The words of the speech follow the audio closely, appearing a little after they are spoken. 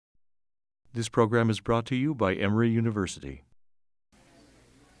This program is brought to you by Emory University.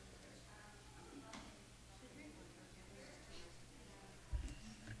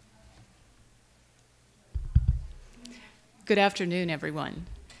 Good afternoon, everyone.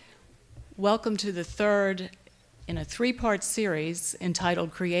 Welcome to the third in a three-part series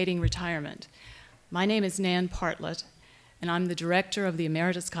entitled Creating Retirement. My name is Nan Partlet, and I'm the director of the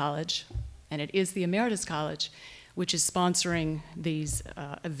Emeritus College, and it is the Emeritus College which is sponsoring these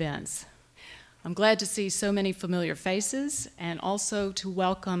events. I'm glad to see so many familiar faces and also to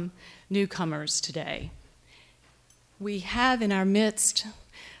welcome newcomers today. We have in our midst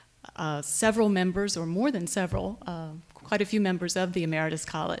several members, or more than several, quite a few members of the Emeritus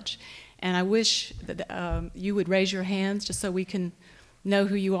College. And I wish that you would raise your hands just so we can know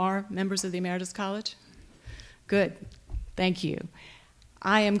who you are, members of the Emeritus College. Good, thank you.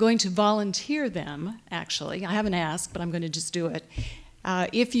 I am going to volunteer them, actually. I haven't asked, but I'm going to just do it.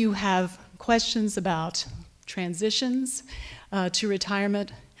 If you have questions about transitions to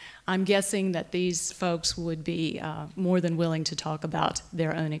retirement, I'm guessing that these folks would be more than willing to talk about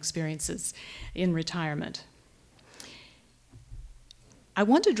their own experiences in retirement. I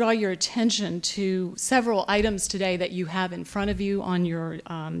want to draw your attention to several items today that you have in front of you on your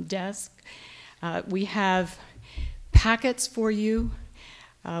desk. We have packets for you,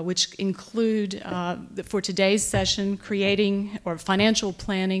 which include, for today's session, creating or financial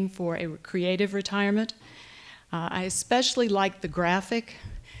planning for a creative retirement. I especially like the graphic,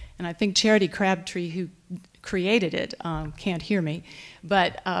 and I think Charity Crabtree, who created it, can't hear me,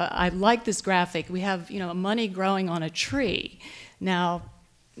 but I like this graphic. We have, money growing on a tree. Now,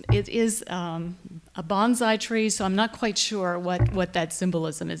 it is a bonsai tree, so I'm not quite sure what that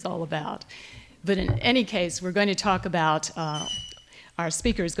symbolism is all about. But in any case, we're going to talk about, our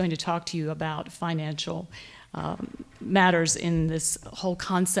speaker is going to talk to you about financial matters in this whole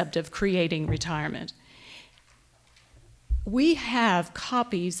concept of creating retirement. We have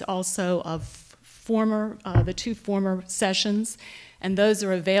copies also of the two former sessions, and those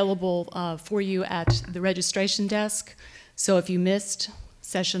are available for you at the registration desk. So if you missed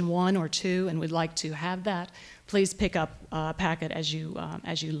session 1 or 2 and would like to have that, please pick up a packet as you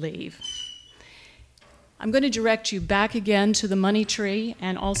leave. I'm going to direct you back again to the money tree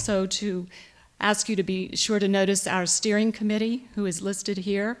and also to ask you to be sure to notice our steering committee, who is listed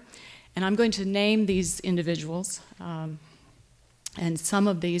here. And I'm going to name these individuals. And some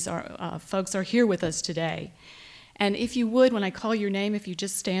of these folks are here with us today. And if you would, when I call your name, if you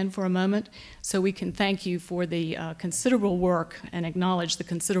just stand for a moment so we can thank you for the considerable work and acknowledge the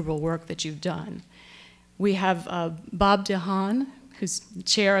considerable work that you've done. We have Bob DeHaan, who's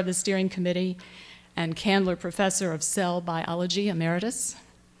chair of the steering committee and Candler Professor of Cell Biology Emeritus.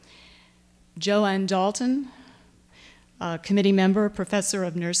 Joanne Dalton, committee member, Professor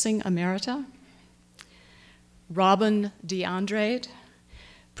of Nursing Emerita. Robin DeAndrade,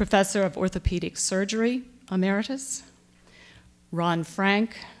 Professor of Orthopedic Surgery Emeritus. Ron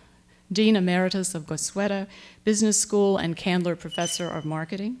Frank, Dean Emeritus of Goizueta Business School and Candler Professor of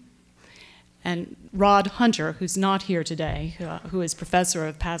Marketing. And Rod Hunter, who's not here today, who is Professor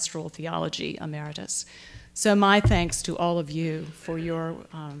of Pastoral Theology Emeritus. So my thanks to all of you for your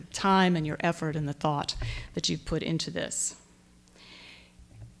time and your effort and the thought that you've put into this.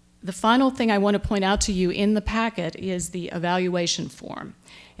 The final thing I want to point out to you in the packet is the evaluation form.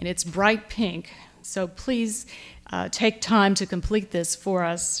 And it's bright pink, so please take time to complete this for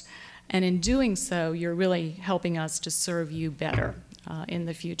us. And in doing so, you're really helping us to serve you better in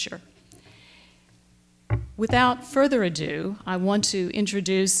the future. Without further ado, I want to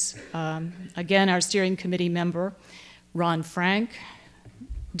introduce, again, our steering committee member, Ron Frank,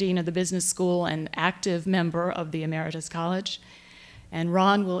 Dean of the Business School and active member of the Emeritus College. And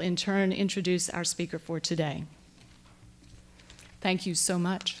Ron will in turn introduce our speaker for today. Thank you so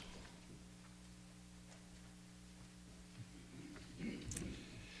much.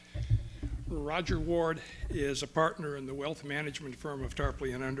 Roger Ward is a partner in the wealth management firm of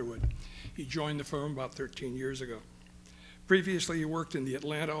Tarpley and Underwood. He joined the firm about 13 years ago. Previously, he worked in the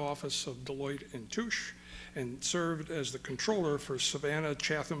Atlanta office of Deloitte & Touche and served as the controller for Savannah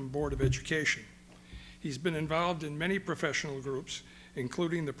Chatham Board of Education. He's been involved in many professional groups,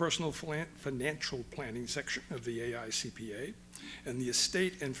 including the Personal Financial Planning section of the AICPA and the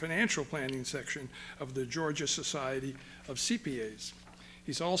Estate and Financial Planning section of the Georgia Society of CPAs.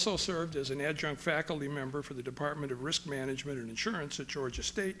 He's also served as an adjunct faculty member for the Department of Risk Management and Insurance at Georgia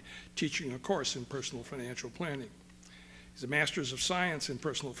State, teaching a course in personal financial planning. He's a Master's of Science in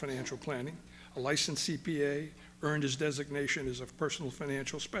Personal Financial Planning, a licensed CPA, earned his designation as a personal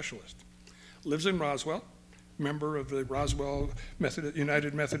financial specialist. Lives in Roswell, member of the Roswell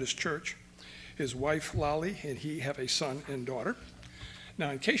United Methodist Church. His wife, Lolly, and he have a son and daughter.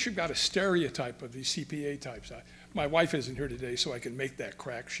 Now, in case you've got a stereotype of these CPA types, my wife isn't here today, so I can make that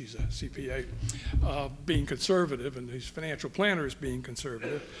crack. She's a CPA, being conservative, and his financial planner is being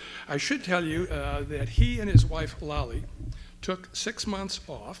conservative. I should tell you that he and his wife, Lolly, took 6 months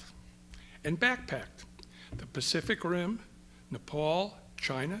off and backpacked the Pacific Rim, Nepal,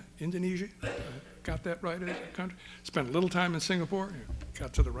 China, Indonesia. Got that right as a country? Spent a little time in Singapore.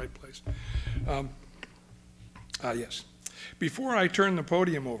 Got to the right place. Yes. Before I turn the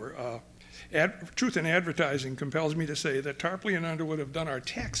podium over, Truth in Advertising compels me to say that Tarpley and Underwood have done our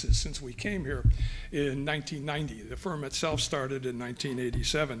taxes since we came here in 1990. The firm itself started in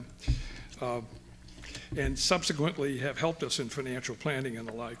 1987, and subsequently have helped us in financial planning and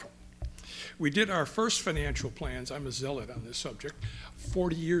the like. We did our first financial plans, I'm a zealot on this subject,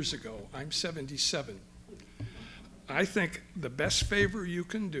 40 years ago. I'm 77. I think the best favor you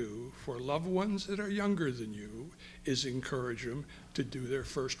can do for loved ones that are younger than you is encourage them to do their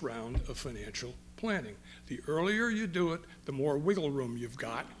first round of financial planning. The earlier you do it, the more wiggle room you've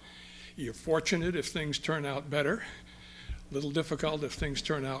got. You're fortunate if things turn out better, a little difficult if things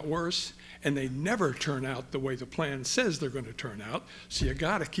turn out worse, and they never turn out the way the plan says they're going to turn out, so you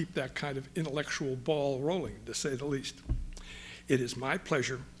got to keep that kind of intellectual ball rolling, to say the least. It is my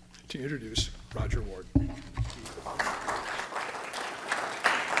pleasure to introduce Roger Ward.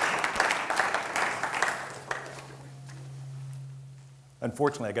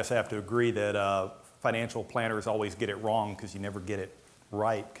 Unfortunately, I guess I have to agree that financial planners always get it wrong because you never get it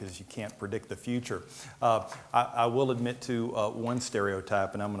right because you can't predict the future. I will admit to one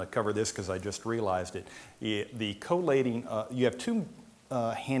stereotype, and I'm going to cover this because I just realized it. The collating, you have two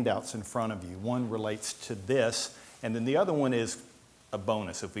handouts in front of you. One relates to this, and then the other one is a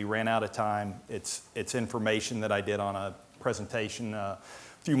bonus. If we ran out of time, it's information that I did on a presentation a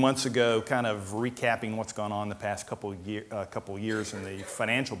few months ago, kind of recapping what's gone on the past couple years in the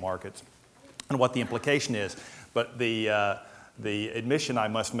financial markets and what the implication is. But the admission I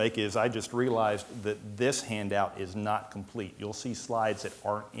must make is I just realized that this handout is not complete. You'll see slides that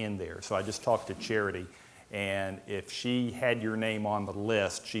aren't in there. So I just talked to Charity, and if she had your name on the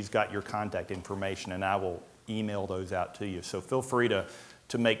list, she's got your contact information, and I will email those out to you. So feel free to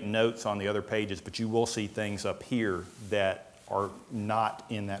make notes on the other pages, but you will see things up here that are not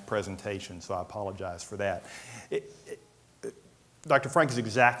in that presentation, so I apologize for that. Dr. Frank is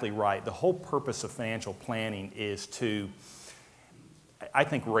exactly right. The whole purpose of financial planning is to, I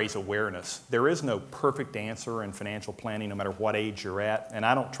think, raise awareness. There is no perfect answer in financial planning, no matter what age you're at, and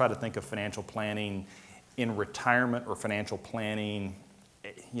I don't try to think of financial planning in retirement or financial planning,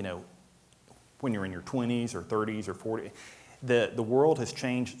 when you're in your 20s or 30s or 40s. The world has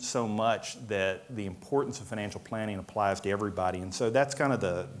changed so much that the importance of financial planning applies to everybody, and so that's kind of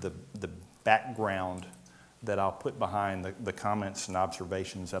the background that I'll put behind the comments and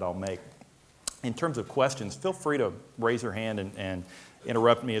observations that I'll make. In terms of questions, feel free to raise your hand and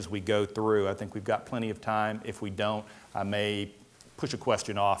interrupt me as we go through. I think we've got plenty of time. If we don't, I may push a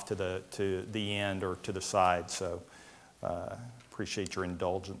question off to the end or to the side, so appreciate your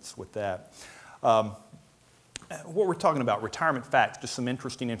indulgence with that. What we're talking about, retirement facts, just some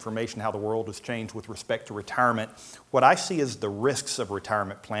interesting information how the world has changed with respect to retirement. What I see is the risks of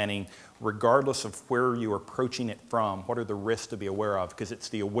retirement planning, regardless of where you're approaching it from. What are the risks to be aware of? Because it's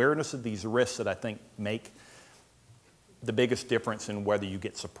the awareness of these risks that I think make the biggest difference in whether you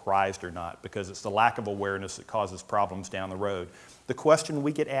get surprised or not, because it's the lack of awareness that causes problems down the road. The question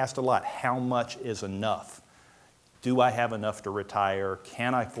we get asked a lot, how much is enough? Do I have enough to retire?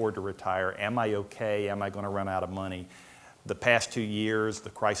 Can I afford to retire? Am I okay? Am I going to run out of money? The past 2 years, the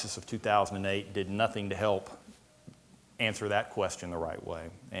crisis of 2008, did nothing to help answer that question the right way.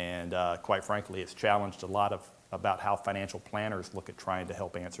 And quite frankly, it's challenged a lot about how financial planners look at trying to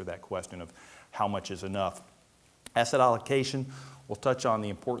help answer that question of how much is enough. Asset allocation, we'll touch on the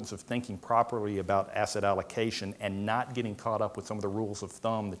importance of thinking properly about asset allocation and not getting caught up with some of the rules of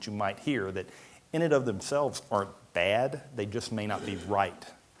thumb that you might hear that in and of themselves aren't bad, they just may not be right.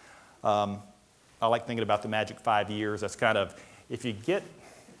 I like thinking about the magic 5 years. That's kind of, if you get,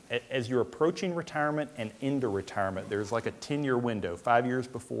 as you're approaching retirement and into retirement, there's like a 10-year window, 5 years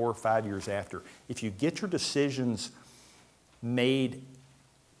before, 5 years after. If you get your decisions made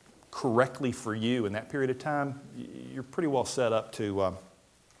correctly for you in that period of time, you're pretty well set up to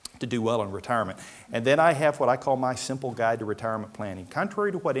do well in retirement. And then I have what I call my simple guide to retirement planning.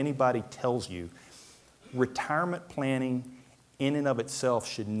 Contrary to what anybody tells you, retirement planning in and of itself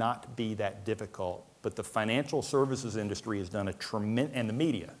should not be that difficult, but the financial services industry has done a tremendous, and the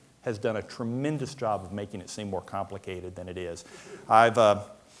media has done a tremendous job of making it seem more complicated than it is.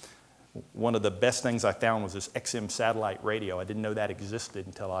 One of the best things I found was this XM satellite radio. I didn't know that existed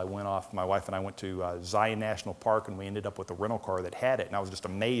until I went off. My wife and I went to Zion National Park, and we ended up with a rental car that had it. And I was just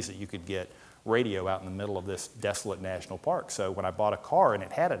amazed that you could get radio out in the middle of this desolate national park. So when I bought a car and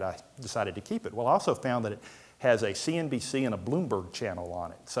it had it, I decided to keep it. Well, I also found that it has a CNBC and a Bloomberg channel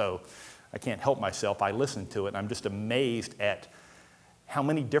on it. So I can't help myself. I listened to it, and I'm just amazed at how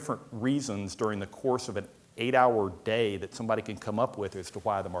many different reasons during the course of an 8-hour day that somebody can come up with as to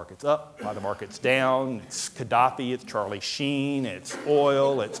why the market's up, why the market's down. It's Gaddafi, it's Charlie Sheen, it's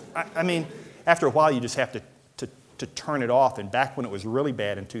oil. I mean, after a while, you just have to turn it off. And back when it was really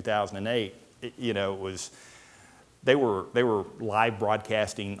bad in 2008, they were live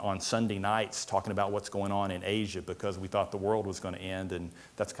broadcasting on Sunday nights talking about what's going on in Asia because we thought the world was going to end. And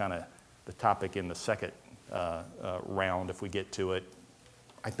that's kind of the topic in the second round if we get to it.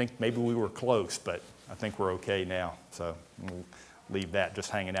 I think maybe we were close, but I think we're okay now, so we'll leave that just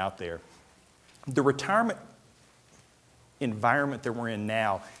hanging out there. The retirement environment that we're in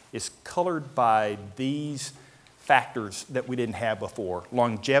now is colored by these factors that we didn't have before.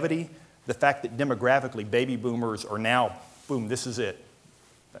 Longevity, the fact that demographically baby boomers are now, boom, this is it.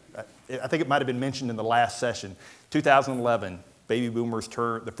 I think it might have been mentioned in the last session. 2011,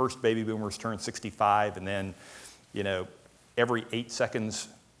 the first baby boomers turned 65, and then, every 8 seconds,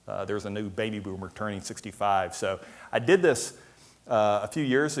 there's a new baby boomer turning 65. So I did this a few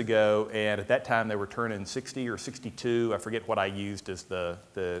years ago, and at that time they were turning 60 or 62. I forget what I used as the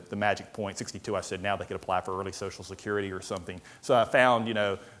magic point. 62, I said now they could apply for early Social Security or something. So I found,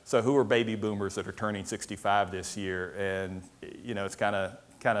 so who are baby boomers that are turning 65 this year? And, it's kind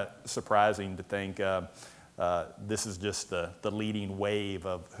of surprising to think this is just the leading wave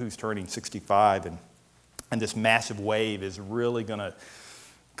of who's turning 65. And this massive wave is really going to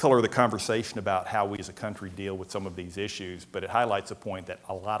color the conversation about how we as a country deal with some of these issues. But it highlights a point that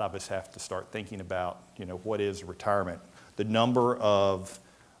a lot of us have to start thinking about, what is retirement? The number of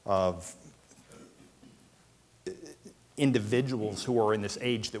individuals who are in this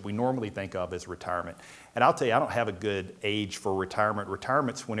age that we normally think of as retirement. And I'll tell you, I don't have a good age for retirement.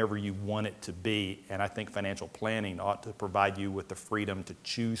 Retirement's whenever you want it to be, and I think financial planning ought to provide you with the freedom to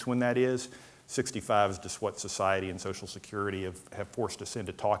choose when that is. 65 is just what society and Social Security have forced us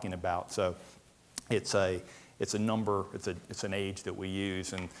into talking about. So it's a number, it's an age that we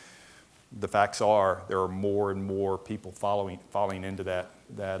use, and the facts are there are more and more people falling into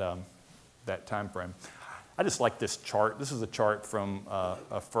that time frame. I just like this chart. This is a chart from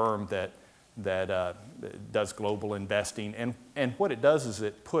a firm that does global investing, and what it does is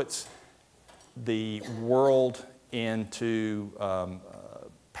it puts the world into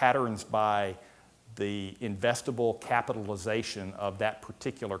patterns by the investable capitalization of that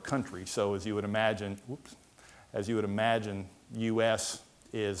particular country. So as you would imagine, U.S.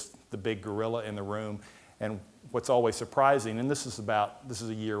 is the big gorilla in the room. And what's always surprising, and this is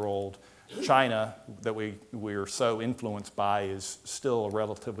a year old, China, that we are so influenced by, is still a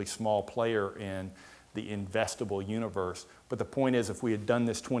relatively small player in the investable universe. But the point is, if we had done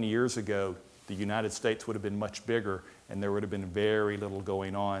this 20 years ago, the United States would have been much bigger, and there would have been very little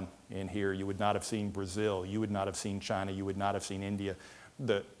going on in here. You would not have seen Brazil. You would not have seen China. You would not have seen India.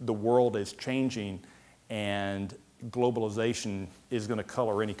 The world is changing, and globalization is going to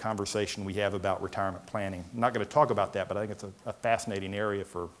color any conversation we have about retirement planning. I'm not going to talk about that, but I think it's a fascinating area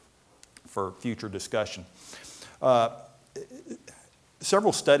for future discussion.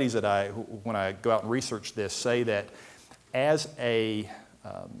 Several studies that when I go out and research this, say that as a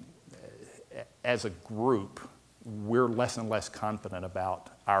group, we're less and less confident about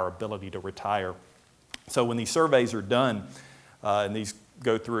our ability to retire. So when these surveys are done, and these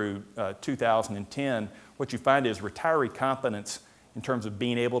go through 2010, what you find is retiree confidence in terms of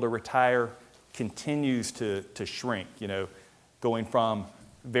being able to retire continues to shrink, going from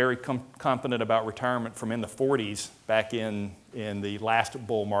very confident about retirement from in the 40s back in the last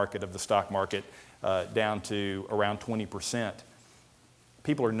bull market of the stock market down to around 20%.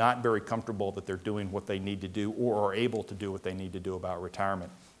 People are not very comfortable that they're doing what they need to do or are able to do what they need to do about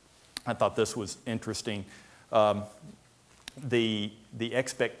retirement. I thought this was interesting. The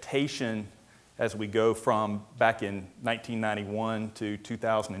expectation as we go from back in 1991 to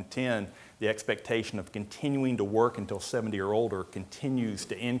 2010, the expectation of continuing to work until 70 or older continues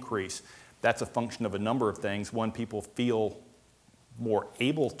to increase. That's a function of a number of things. One, people feel more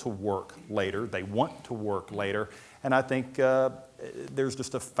able to work later. They want to work later. And I think there's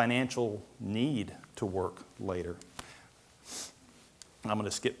just a financial need to work later. I'm going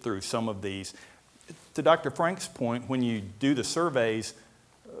to skip through some of these. To Dr. Frank's point, when you do the surveys,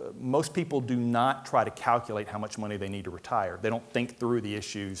 most people do not try to calculate how much money they need to retire. They don't think through the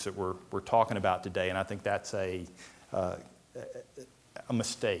issues that we're talking about today, and I think that's a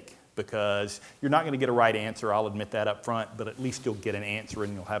mistake, because you're not going to get a right answer, I'll admit that up front, but at least you'll get an answer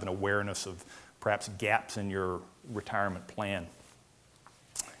and you'll have an awareness of perhaps gaps in your retirement plan.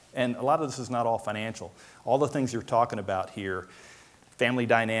 And a lot of this is not all financial. All the things you're talking about here, family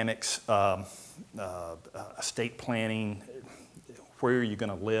dynamics, estate planning, where are you going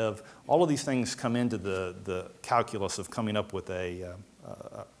to live, all of these things come into the calculus of coming up with a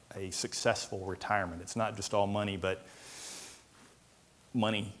successful retirement. It's not just all money, but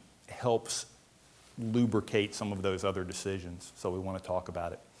money helps lubricate some of those other decisions, so we want to talk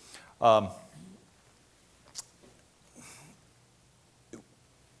about it.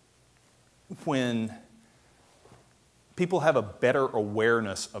 When people have a better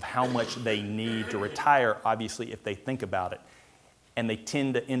awareness of how much they need to retire, obviously, if they think about it, and they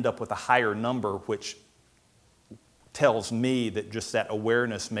tend to end up with a higher number, which tells me that just that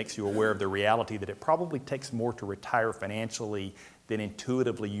awareness makes you aware of the reality that it probably takes more to retire financially than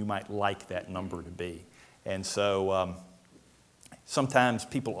intuitively you might like that number to be. And so sometimes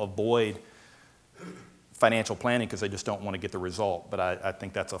people avoid financial planning because they just don't want to get the result, but I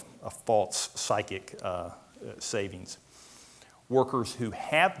think that's a false psychic savings. Workers who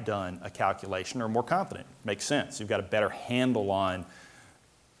have done a calculation are more confident. Makes sense. You've got a better handle on,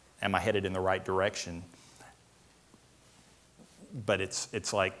 am I headed in the right direction? But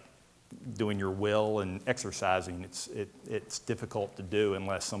it's like doing your will and exercising. It's difficult to do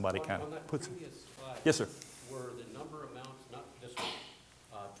unless somebody kind of puts it. Yes, sir. Were the number amounts not just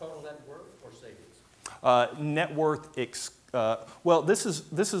total net worth or savings? Net worth, well, this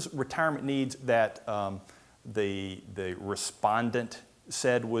is retirement needs that the respondent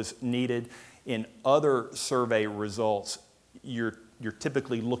said was needed. In other survey results, you're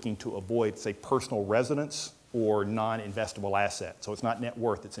typically looking to avoid, say, personal residence or non-investable assets. So it's not net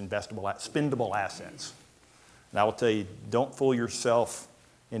worth, it's spendable assets. And I will tell you, don't fool yourself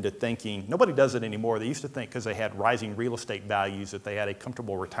into thinking, nobody does it anymore. They used to think because they had rising real estate values that they had a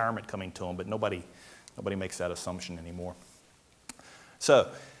comfortable retirement coming to them, but nobody makes that assumption anymore. So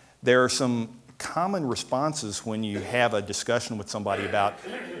there are some common responses when you have a discussion with somebody about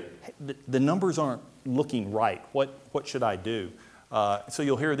the numbers aren't looking right. What should I do? So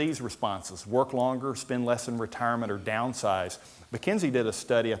you'll hear these responses: work longer, spend less in retirement, or downsize. McKinsey did a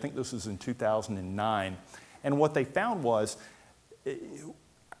study, I think this was in 2009, and what they found was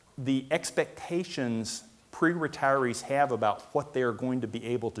the expectations pre-retirees have about what they're going to be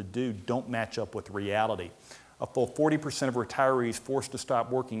able to do don't match up with reality. A full 40% of retirees forced to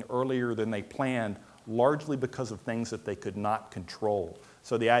stop working earlier than they planned, largely because of things that they could not control.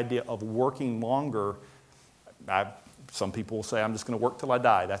 So the idea of working longer, some people will say, I'm just going to work till I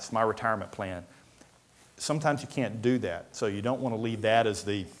die. That's my retirement plan. Sometimes you can't do that, so you don't want to leave that as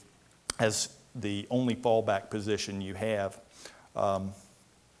the only fallback position you have.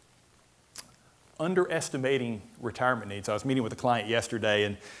 Underestimating retirement needs. I was meeting with a client yesterday,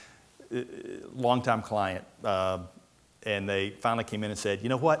 and longtime client, and they finally came in and said, you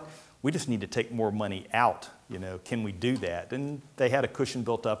know what, we just need to take more money out. You know, can we do that? And they had a cushion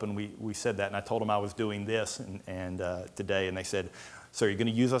built up, and we said that, and I told them I was doing this and today, and they said, so you're going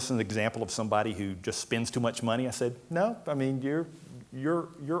to use us as an example of somebody who just spends too much money? I said, no, I mean,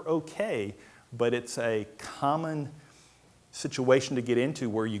 you're okay, but it's a common situation to get into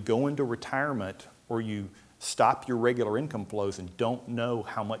where you go into retirement or you stop your regular income flows and don't know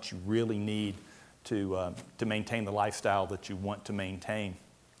how much you really need to maintain the lifestyle that you want to maintain.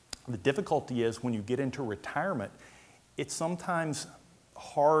 The difficulty is when you get into retirement, it's sometimes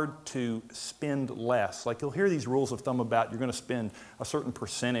hard to spend less. Like you'll hear these rules of thumb about you're going to spend a certain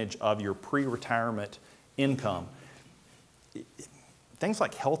percentage of your pre-retirement income. Things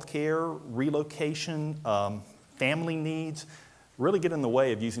like healthcare, relocation, family needs really get in the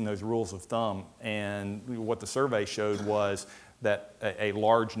way of using those rules of thumb. And what the survey showed was that a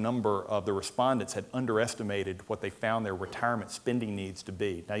large number of the respondents had underestimated what they found their retirement spending needs to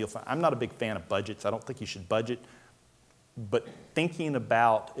be. Now, you'll find, I'm not a big fan of budgets. I don't think you should budget. But thinking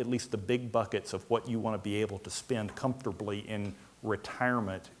about at least the big buckets of what you want to be able to spend comfortably in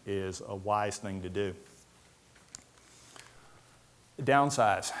retirement is a wise thing to do.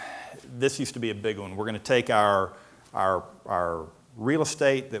 Downsize. This used to be a big one. We're going to take our real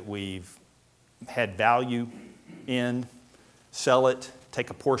estate that we've had value in, sell it, take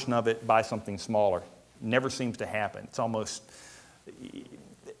a portion of it, buy something smaller. Never seems to happen. It's almost,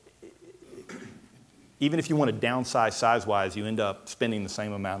 even if you want to downsize size-wise, you end up spending the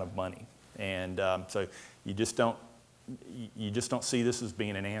same amount of money. And so you just don't you just don't see this as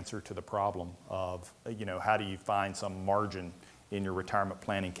being an answer to the problem of, how do you find some margin in your retirement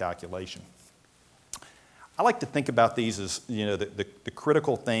planning calculation. I like to think about these as, the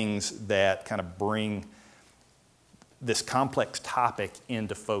critical things that kind of bring this complex topic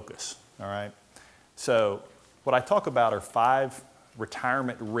into focus, all right? So what I talk about are 5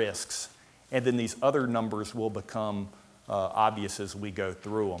 retirement risks, and then these other numbers will become obvious as we go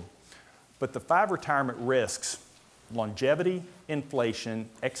through them. But the 5 retirement risks: longevity, inflation,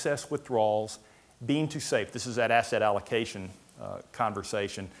 excess withdrawals, being too safe. This is that asset allocation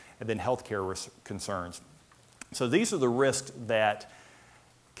conversation, and then healthcare concerns. So these are the risks that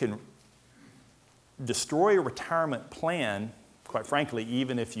can destroy a retirement plan, quite frankly,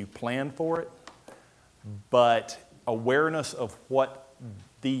 even if you plan for it. But awareness of what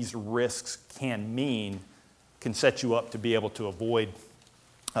these risks can mean can set you up to be able to avoid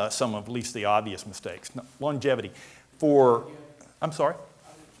some of at least the obvious mistakes. Now, longevity. I'm sorry?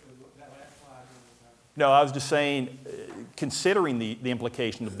 No, I was just saying, considering the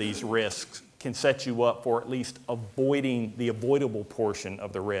implication of these risks can set you up for at least avoiding the avoidable portion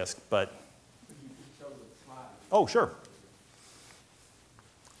of the risk. But, oh, sure.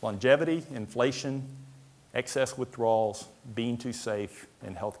 Longevity, inflation, excess withdrawals, being too safe,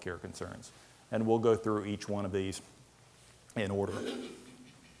 and healthcare concerns. And we'll go through each one of these in order.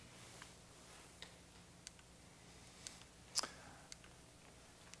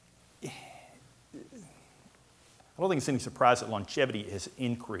 I don't think it's any surprise that longevity has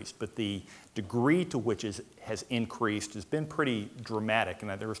increased, but the degree to which it has increased has been pretty dramatic, and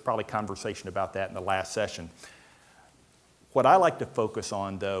there was probably conversation about that in the last session. What I like to focus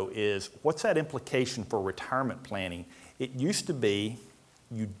on, though, is what's that implication for retirement planning? It used to be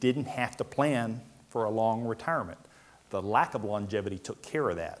you didn't have to plan for a long retirement. The lack of longevity took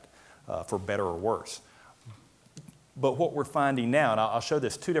care of that, for better or worse. But what we're finding now, and I'll show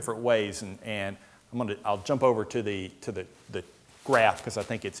this 2 different ways, and I'll jump over to the graph because I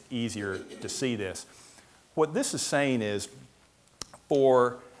think it's easier to see this. What this is saying is,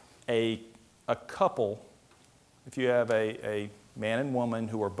 for a couple, if you have a man and woman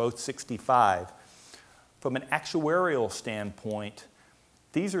who are both 65, from an actuarial standpoint,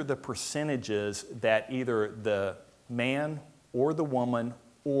 these are the percentages that either the man or the woman,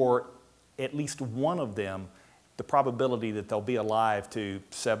 or at least one of them, the probability that they'll be alive to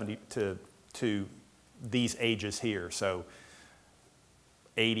 70 to these ages here. So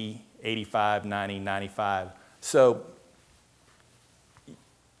 80, 85, 90, 95. So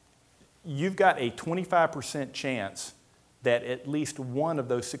you've got a 25% chance that at least one of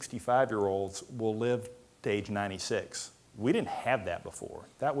those 65-year-olds will live to age 96. We didn't have that before.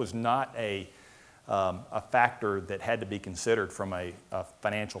 That was not a factor that had to be considered from a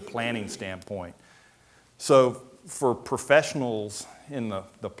financial planning standpoint. So for professionals in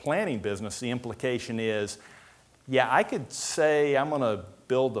the planning business, the implication is, yeah, I could say I'm going to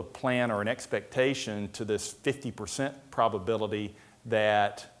build a plan or an expectation to this 50% probability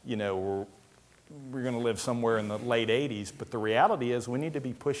that, we're going to live somewhere in the late 80s, but the reality is we need to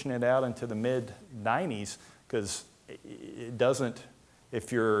be pushing it out into the mid 90s, because it doesn't,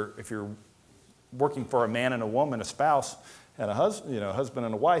 if you're working for a man and a woman, a spouse, and a husband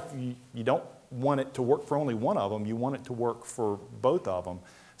and a wife, you don't want it to work for only one of them. You want it to work for both of them.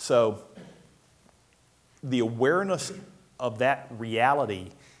 So the awareness of that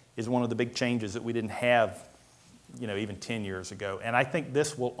reality is one of the big changes that we didn't have, even 10 years ago. And I think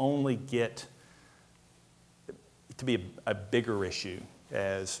this will only get to be a bigger issue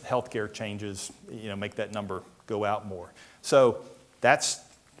as healthcare changes, make that number go out more. So that's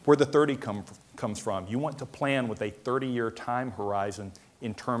where the 30 comes from. You want to plan with a 30-year time horizon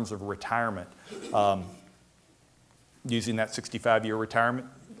in terms of retirement. Using that 65-year retirement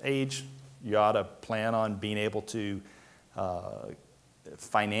age, you ought to plan on being able to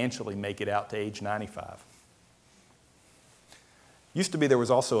financially make it out to age 95. Used to be there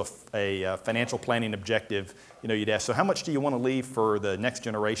was also a financial planning objective. You'd ask, so how much do you want to leave for the next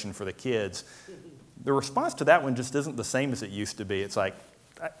generation, for the kids? The response to that one just isn't the same as it used to be. It's like,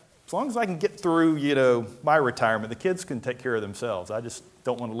 as long as I can get through, my retirement, the kids can take care of themselves. I just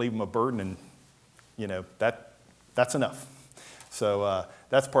don't want to leave them a burden, and, that's enough. So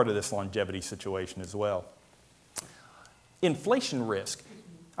that's part of this longevity situation as well. Inflation risk.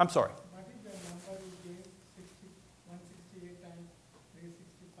 I'm sorry. What is the number you gave? 168 times, maybe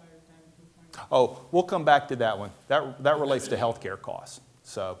 65 times 2.5? Oh, we'll come back to that one. That relates to healthcare costs.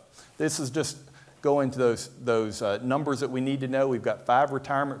 So this is just going to those numbers that we need to know. We've got 5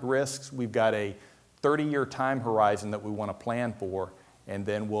 retirement risks. We've got a 30-year time horizon that we want to plan for, and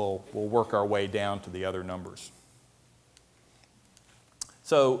then we'll work our way down to the other numbers.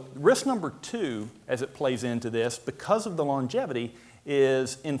 So risk number 2, as it plays into this, because of the longevity,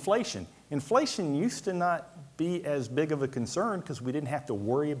 is inflation. Inflation used to not be as big of a concern because we didn't have to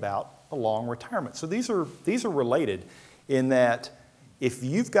worry about a long retirement. So these are related in that if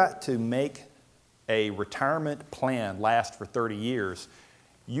you've got to make a retirement plan last for 30 years,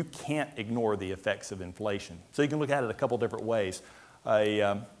 you can't ignore the effects of inflation. So you can look at it a couple different ways.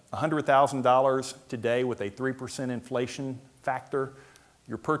 $100,000 today with a 3% inflation factor,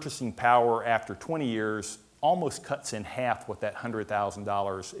 your purchasing power after 20 years almost cuts in half what that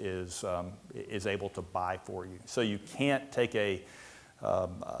 $100,000 is able to buy for you. So you can't take a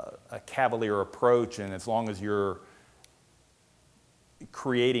cavalier approach, and as long as you're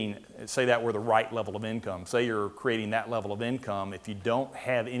creating, say that were the right level of income, say you're creating that level of income, if you don't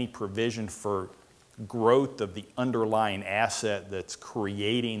have any provision for growth of the underlying asset that's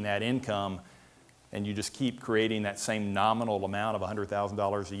creating that income, and you just keep creating that same nominal amount of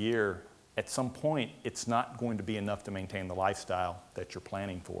 $100,000 a year, at some point it's not going to be enough to maintain the lifestyle that you're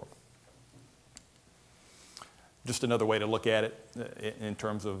planning for. Just another way to look at it in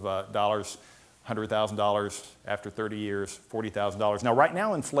terms of dollars, $100,000 after 30 years, $40,000. Now, right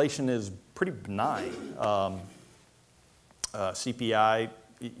now, inflation is pretty benign. CPI,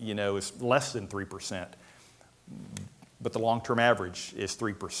 is less than 3%, but the long-term average is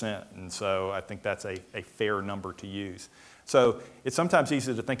 3%, and so I think that's a fair number to use. So it's sometimes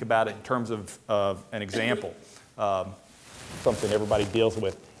easy to think about it in terms of an example, something everybody deals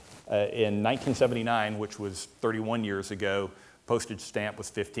with. In 1979, which was 31 years ago, postage stamp was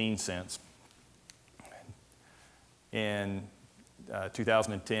 15 cents. In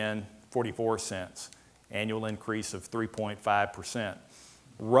 2010, 44 cents, annual increase of 3.5%.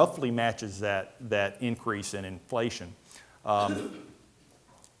 Roughly matches that increase in inflation.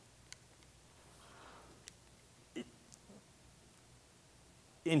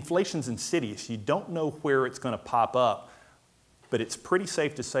 Inflation's insidious. You don't know where it's going to pop up, but it's pretty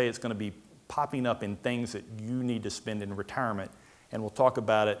safe to say it's going to be popping up in things that you need to spend in retirement. And we'll talk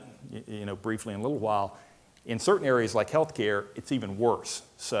about it briefly in a little while. In certain areas like healthcare, it's even worse.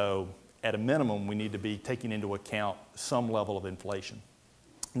 So at a minimum, we need to be taking into account some level of inflation.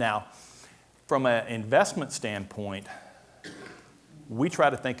 Now, from an investment standpoint, we try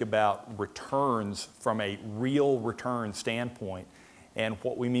to think about returns from a real return standpoint. And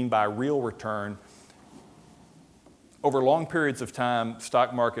what we mean by real return, over long periods of time,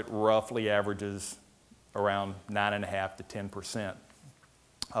 stock market roughly averages around 9.5% to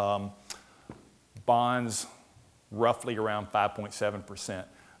 10%. Bonds, roughly around 5.7%.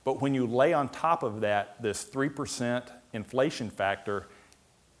 But when you lay on top of that this 3% inflation factor,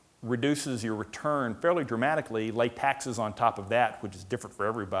 reduces your return fairly dramatically, lay taxes on top of that, which is different for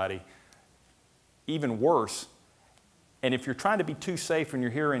everybody, even worse. And if you're trying to be too safe and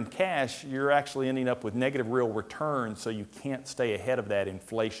you're here in cash, you're actually ending up with negative real returns, so you can't stay ahead of that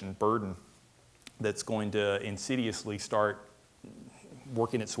inflation burden that's going to insidiously start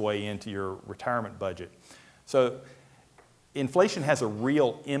working its way into your retirement budget. So inflation has a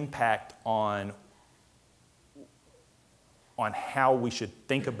real impact on how we should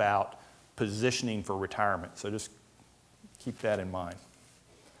think about positioning for retirement. So just keep that in mind.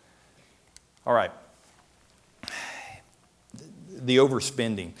 All right. The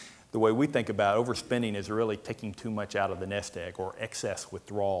overspending. The way we think about overspending is really taking too much out of the nest egg or excess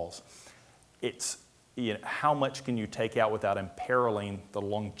withdrawals. It's how much can you take out without imperiling the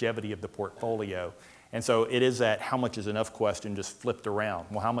longevity of the portfolio? And so it is that how much is enough question just flipped around.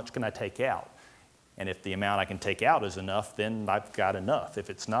 Well, how much can I take out? And if the amount I can take out is enough, then I've got enough. If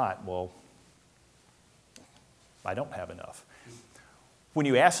it's not, well, I don't have enough. When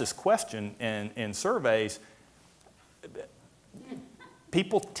you ask this question in surveys,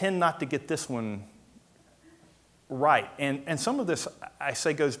 people tend not to get this one right. And some of this, I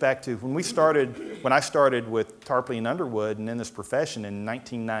say, goes back to when I started with Tarpley and Underwood and in this profession in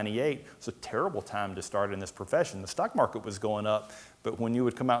 1998. It was a terrible time to start in this profession. The stock market was going up, but when you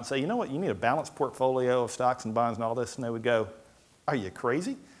would come out and say, you know what, you need a balanced portfolio of stocks and bonds and all this, and they would go, are you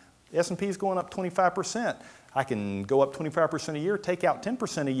crazy? The S&P is going up 25%. I can go up 25% a year, take out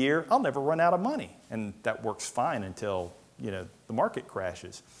 10% a year, I'll never run out of money. And that works fine until the market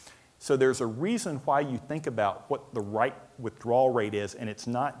crashes. So there's a reason why you think about what the right withdrawal rate is, and it's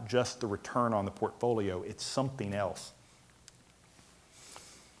not just the return on the portfolio, it's something else.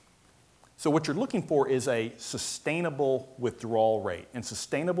 So what you're looking for is a sustainable withdrawal rate. And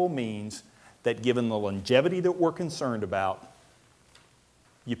sustainable means that given the longevity that we're concerned about,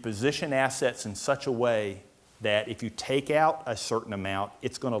 you position assets in such a way that if you take out a certain amount,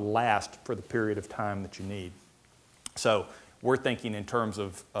 it's going to last for the period of time that you need. So We're thinking in terms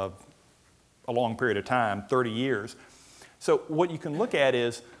of a long period of time, 30 years. So what you can look at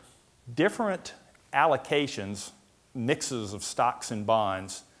is different allocations, mixes of stocks and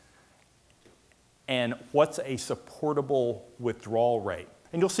bonds, and what's a supportable withdrawal rate.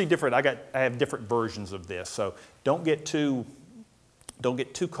 And you'll see different, I have different versions of this, so don't get too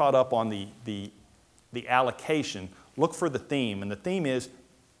caught up on the allocation. Look for the theme, and the theme is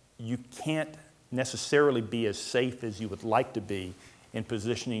you can't necessarily be as safe as you would like to be in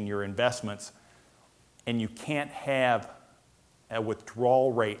positioning your investments, and you can't have a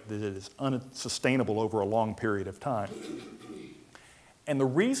withdrawal rate that is unsustainable over a long period of time. And the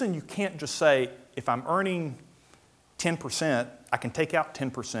reason you can't just say, if I'm earning 10%, I can take out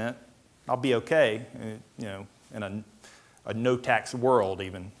 10%, I'll be okay, you know, in a no-tax world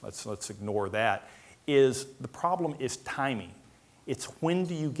even, let's ignore that, is the problem is timing. It's when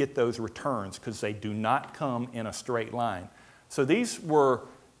do you get those returns, because they do not come in a straight line. So these were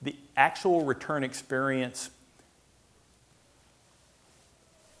the actual return experience.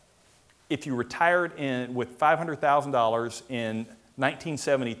 If you retired with $500,000 in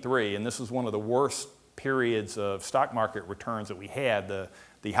 1973, and this was one of the worst periods of stock market returns that we had,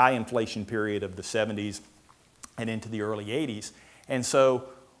 the high inflation period of the 70s and into the early 80s. And so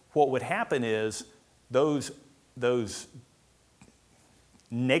what would happen is those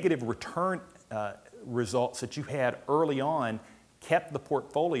negative return results that you had early on kept the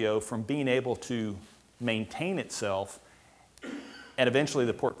portfolio from being able to maintain itself, and eventually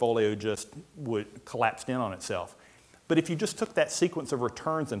the portfolio just would collapse in on itself. But if you just took that sequence of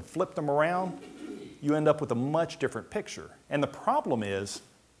returns and flipped them around, you end up with a much different picture. And the problem is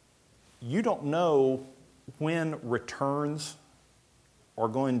you don't know when returns are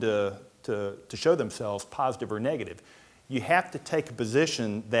going to show themselves positive or negative. You have to take a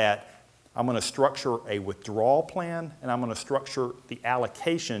position that I'm going to structure a withdrawal plan and I'm going to structure the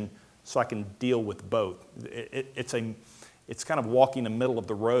allocation so I can deal with both. It's kind of walking the middle of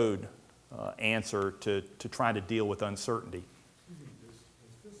the road answer to trying to deal with uncertainty.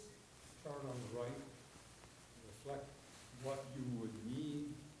 Does this chart on the right reflect what you would need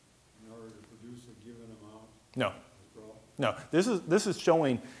in order to produce a given amount? No. Withdrawal? No. This is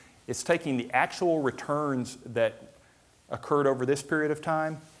showing, it's taking the actual returns that occurred over this period of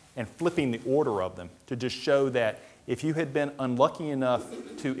time and flipping the order of them to just show that if you had been unlucky enough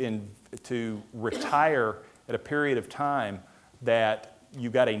to retire at a period of time that you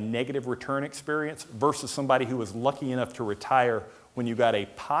got a negative return experience versus somebody who was lucky enough to retire when you got a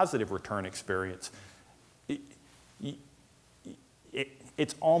positive return experience,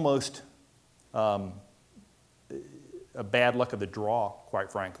 it's almost a bad luck of the draw,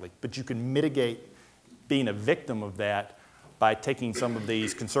 quite frankly. But you can mitigate being a victim of that by taking some of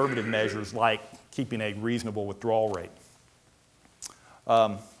these conservative measures like keeping a reasonable withdrawal rate.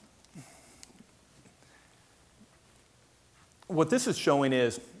 What this is showing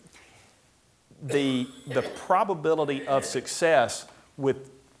is the probability of success with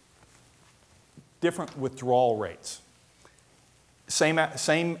different withdrawal rates. Same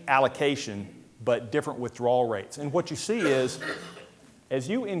allocation, but different withdrawal rates. And what you see is, as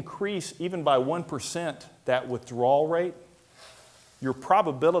you increase even by 1% that withdrawal rate, your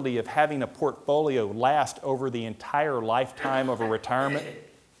probability of having a portfolio last over the entire lifetime of a retirement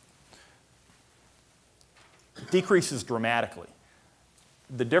decreases dramatically.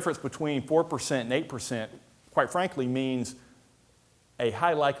 The difference between 4% and 8%, quite frankly, means a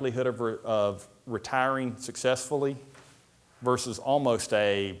high likelihood of retiring successfully versus almost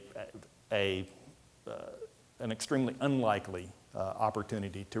an extremely unlikely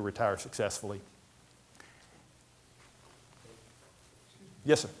opportunity to retire successfully.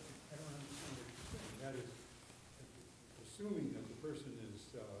 Yes, sir. I don't understand what you're saying. That is, assuming that the person is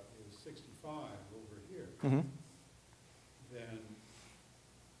 65 over here, Mm-hmm. then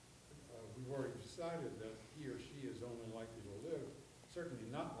we've already decided that he or she is only likely to live, certainly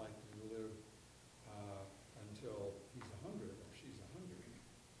not likely to live until he's 100 or she's 100,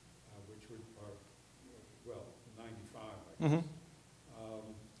 which would, well, 95, I guess. Mm-hmm.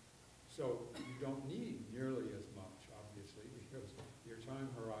 So you don't need nearly as much, obviously, because your time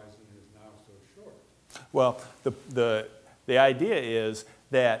horizon is now so short. Well, the idea is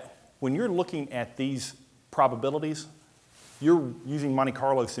that when you're looking at these probabilities, you're using Monte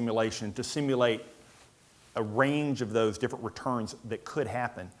Carlo simulation to simulate a range of those different returns that could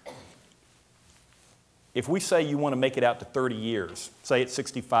happen. If we say you want to make it out to 30 years, say at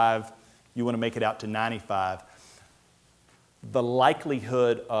 65, you want to make it out to 95, the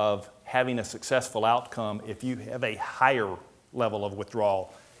likelihood of having a successful outcome if you have a higher level of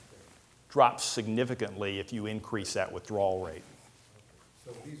withdrawal drops significantly if you increase that withdrawal rate.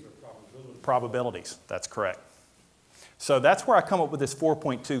 So these are probabilities. Probabilities, that's correct. So that's where I come up with this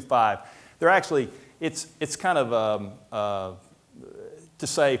 4.25. They're actually, it's kind of, to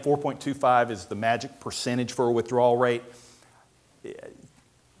say 4.25 is the magic percentage for a withdrawal rate, it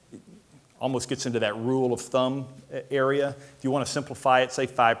almost gets into that rule of thumb area. If you want to simplify it, say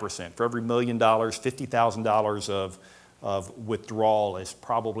 5%. For every $1 million, $50,000 of withdrawal is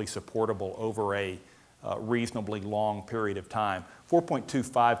probably supportable over a reasonably long period of time.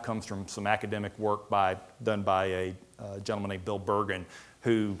 4.25 comes from some academic work done by a gentleman named Bill Bergen,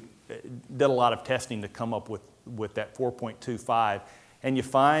 who did a lot of testing to come up with that 4.25. And you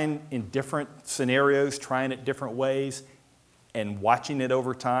find in different scenarios, trying it different ways, and watching it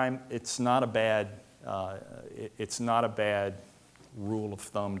over time, it's not a bad rule of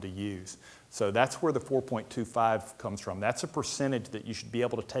thumb to use. So that's where the 4.25 comes from. That's a percentage that you should be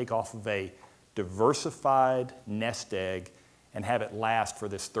able to take off of a diversified nest egg and have it last for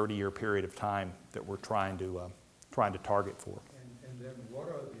this 30-year period of time that we're trying to target for. And then what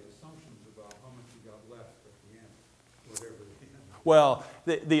are the assumptions about how much you got left at the end, whatever the end? Well,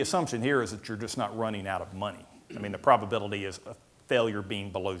 the assumption here is that you're just not running out of money. I mean, the probability is a failure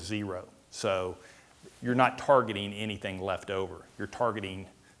being below zero. So you're not targeting anything left over. You're targeting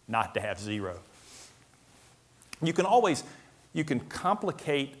not to have zero. You can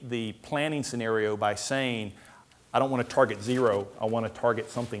complicate the planning scenario by saying, I don't want to target zero, I want to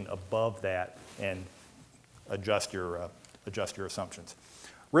target something above that and adjust your assumptions.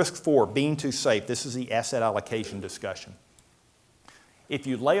 Risk 4, being too safe. This is the asset allocation discussion. If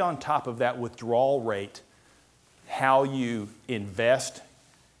you lay on top of that withdrawal rate how you invest,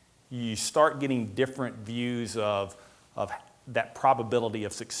 you start getting different views of that probability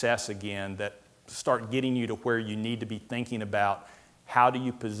of success again, that start getting you to where you need to be thinking about how do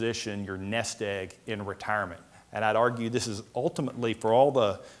you position your nest egg in retirement. And I'd argue this is ultimately, for all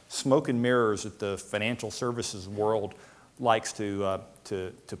the smoke and mirrors that the financial services world likes to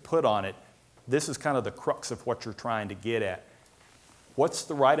put on it, this is kind of the crux of what you're trying to get at. What's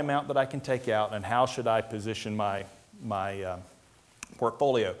the right amount that I can take out, and how should I position my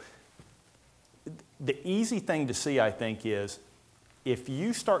portfolio? The easy thing to see, I think, is if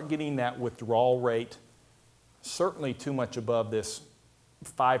you start getting that withdrawal rate certainly too much above this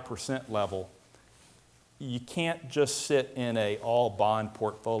 5% level, you can't just sit in an all bond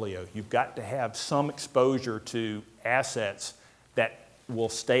portfolio. You've got to have some exposure to assets that will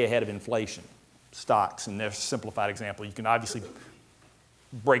stay ahead of inflation. Stocks, and there's a simplified example. You can obviously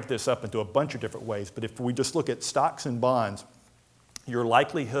break this up into a bunch of different ways, but if we just look at stocks and bonds, your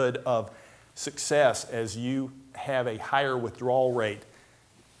likelihood of success as you have a higher withdrawal rate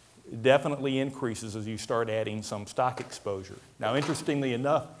definitely increases as you start adding some stock exposure. Now, interestingly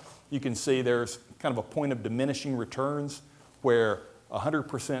enough, you can see there's kind of a point of diminishing returns where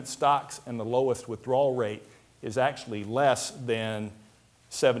 100% stocks and the lowest withdrawal rate is actually less than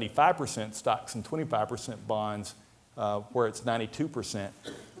 75% stocks and 25% bonds, where it's 92%.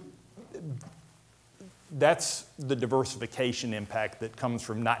 That's the diversification impact that comes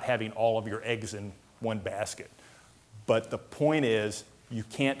from not having all of your eggs in one basket. But the point is, you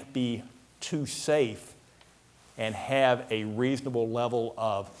can't be too safe and have a reasonable level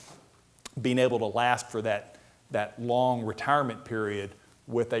of being able to last for that long retirement period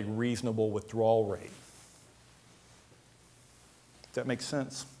with a reasonable withdrawal rate. Does that make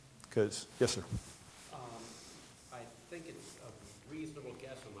sense? Because, yes, sir. I think it's a reasonable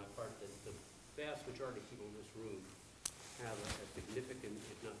guess on my part that the vast majority of people in this room have a significant,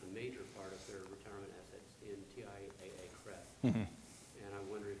 if not the major part of their retirement assets in TIAA CREF. Mm-hmm. And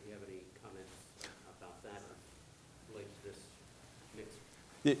I wonder if you have any comments about that or related to this mix.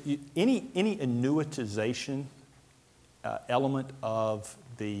 Any annuitization element of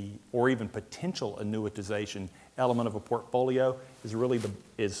or even potential annuitization element of a portfolio is really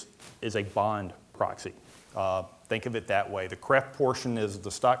is a bond proxy. Think of it that way. The CREF portion is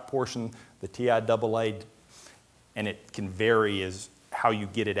the stock portion, the TIAA, and it can vary as how you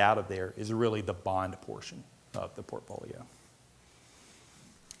get it out of there, is really the bond portion of the portfolio.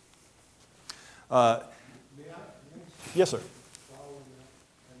 Yes, sir.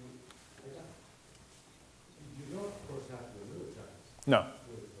 You don't, of course, have to annuitize No.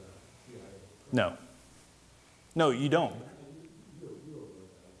 with TIAA. No. No, you don't.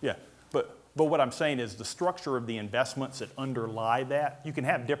 Yeah, but what I'm saying is the structure of the investments that underlie that, you can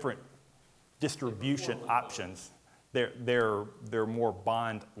have different distribution options. They're more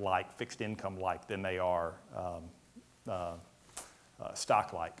bond-like, fixed income-like than they are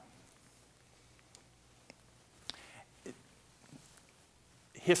stock-like.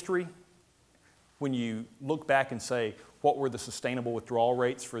 History when you look back and say, what were the sustainable withdrawal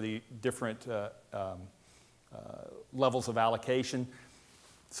rates for the different levels of allocation?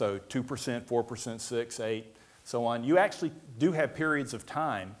 So 2%, 4%, 6, 8, so on. You actually do have periods of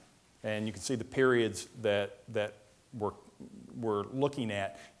time, and you can see the periods that we're looking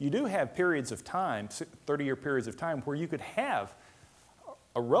at. You do have periods of time, 30-year periods of time, where you could have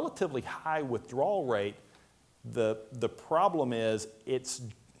a relatively high withdrawal rate. The problem is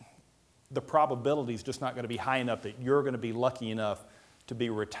the probability is just not going to be high enough that you're going to be lucky enough to be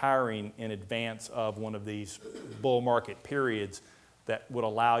retiring in advance of one of these bull market periods that would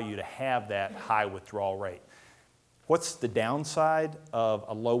allow you to have that high withdrawal rate. What's the downside of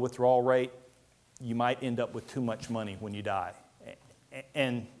a low withdrawal rate? You might end up with too much money when you die.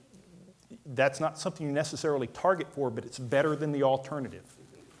 And that's not something you necessarily target for, but it's better than the alternative.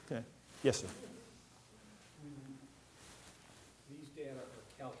 Okay. Yes, sir. These data are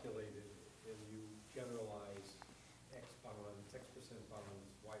calculated and you generalize X bonds, X%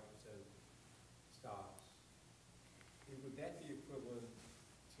 bonds, Y% stocks. Would that be equivalent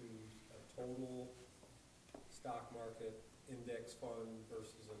to a total stock market index fund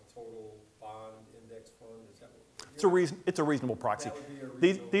versus a total bond index fund? Is that what It's a reasonable proxy. that would be a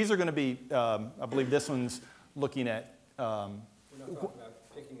reasonable, These are going to be, I believe this one's looking at. we're not talking about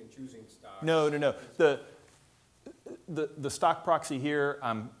picking and choosing stocks. No. The stock proxy here,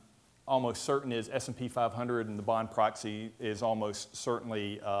 I'm almost certain is S&P 500, and the bond proxy is almost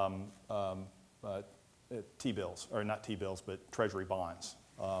certainly T-bills, or not T-bills, but Treasury bonds.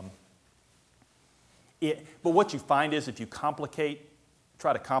 But what you find is if you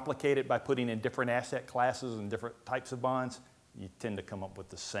try to complicate it by putting in different asset classes and different types of bonds, you tend to come up with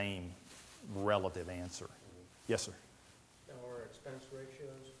the same relative answer. Yes, sir? Are expense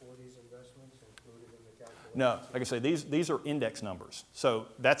ratios for these investments included in the calculation? No, like I say, these are index numbers. So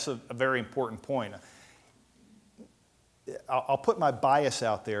that's a very important point. I'll put my bias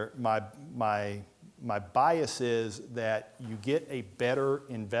out there. My bias is that you get a better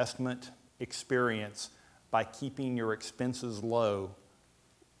investment experience by keeping your expenses low,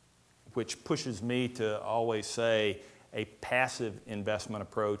 which pushes me to always say a passive investment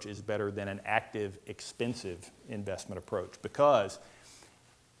approach is better than an active, expensive investment approach. Because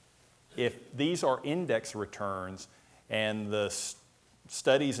if these are index returns and the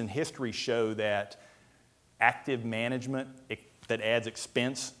studies and history show that active management that adds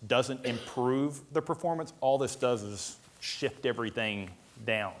expense doesn't improve the performance, all this does is shift everything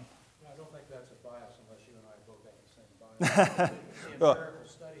down. I don't think that's a bias unless you and I both have the same bias. The empirical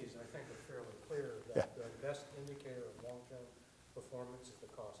studies, I think, are fairly clear that the best indicator of long-term performance is the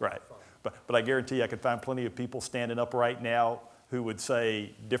cost of the fund. But I guarantee you I could find plenty of people standing up right now who would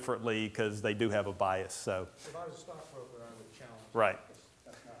say differently because they do have a bias. So, if I was a stockbroker, I would challenge that. Right.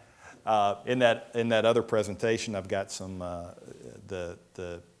 In that other presentation, I've got some the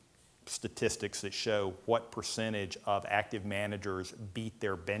statistics that show what percentage of active managers beat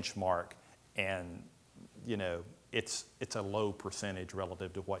their benchmark, and you know it's a low percentage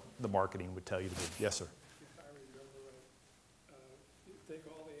relative to what the marketing would tell you to do. Yes, sir. If I remember right, you take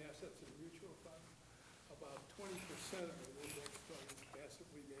all the assets in a mutual fund, about 20% of an index fund is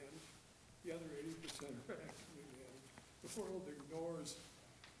passively managed, the other 80% are actively managed. The world ignores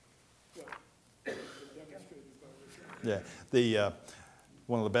what has been demonstrated by research. Yeah,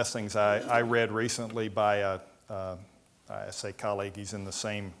 one of the best things I read recently by I say colleague, he's in the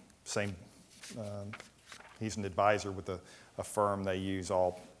same he's an advisor with a firm. They use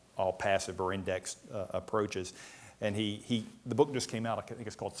all passive or indexed approaches. And the book just came out, I think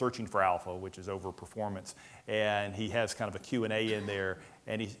it's called Searching for Alpha, which is over performance. And he has kind of a Q&A in there,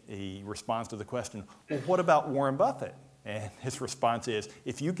 and he responds to the question, well, what about Warren Buffett? And his response is,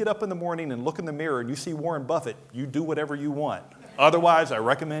 if you get up in the morning and look in the mirror and you see Warren Buffett, you do whatever you want. Otherwise, I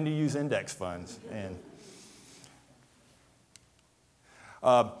recommend you use index funds. And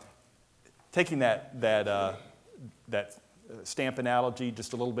taking that stamp analogy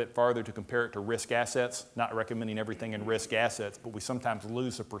just a little bit farther to compare it to risk assets, not recommending everything in risk assets, but we sometimes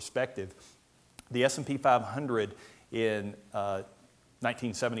lose the perspective. The S&P 500 in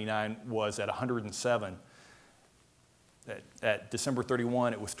 1979 was at 107. At December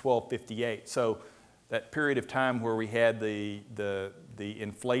 31, it was 1258. So that period of time where we had the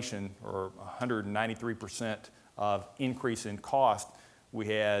inflation, or 193% of increase in cost, we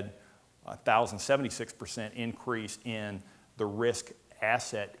had 1,076% increase in the risk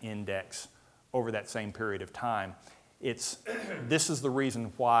asset index over that same period of time. This is the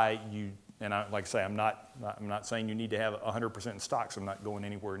reason why you, and like I say, I'm not saying you need to have 100% in stocks. I'm not going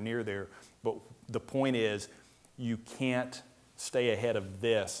anywhere near there. But the point is, you can't stay ahead of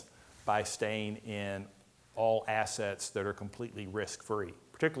this by staying in all assets that are completely risk-free,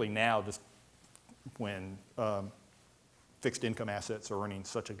 particularly now just when fixed income assets are earning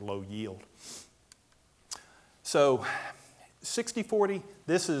such a low yield. So 60-40,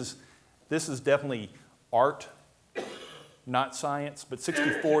 this is definitely art, not science, but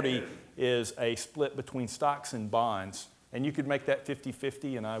 60-40 is a split between stocks and bonds. And you could make that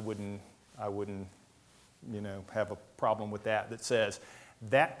 50-50, and I wouldn't have a problem with that. That says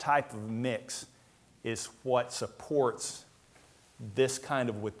that type of mix is what supports this kind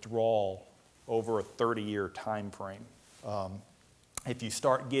of withdrawal over a 30-year time frame. If you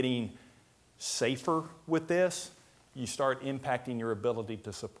start getting safer with this, you start impacting your ability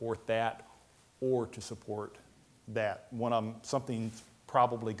to support that or to support that. Something's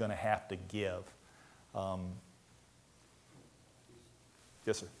probably going to have to give.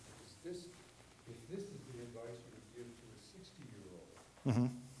 Yes, sir. If this is the advice you would give to a 60-year-old, Mm-hmm.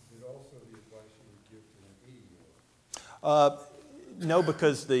 is it also the advice you would give to an 80-year-old? No,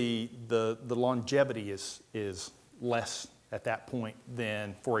 because the longevity is less at that point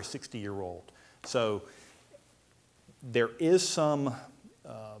than for a 60-year-old. So there is some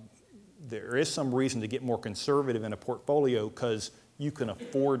reason to get more conservative in a portfolio because you can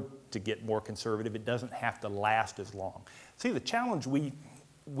afford to get more conservative. It doesn't have to last as long. See, the challenge we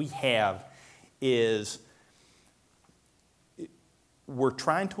have is we're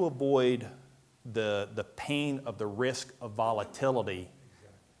trying to avoid the pain of the risk of volatility,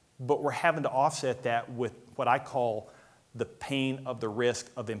 but we're having to offset that with what I call the pain of the risk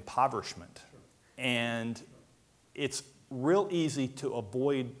of impoverishment. And it's real easy to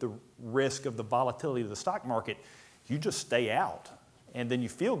avoid the risk of the volatility of the stock market. You just stay out, and then you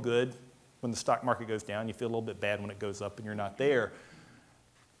feel good when the stock market goes down. You feel a little bit bad when it goes up and you're not there.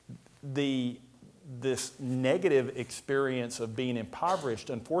 This negative experience of being impoverished,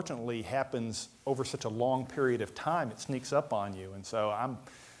 unfortunately, happens over such a long period of time. It sneaks up on you. And so I'm,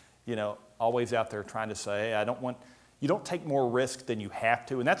 always out there trying to say, hey, you don't take more risk than you have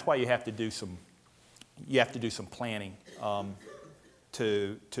to. And that's why you have to do some planning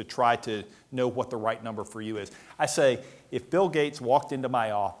to try to know what the right number for you is. I say, if Bill Gates walked into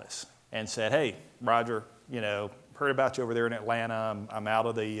my office and said, hey, Roger, heard about you over there in Atlanta. I'm out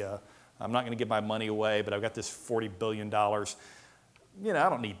of I'm not going to give my money away, but I've got this $40 billion. I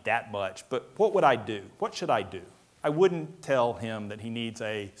don't need that much. But what would I do? What should I do? I wouldn't tell him that he needs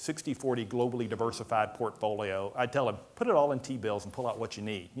a 60-40 globally diversified portfolio. I'd tell him, put it all in T-bills and pull out what you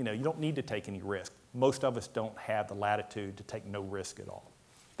need. You don't need to take any risk. Most of us don't have the latitude to take no risk at all.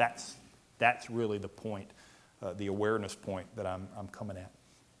 That's really the point, the awareness point that I'm coming at.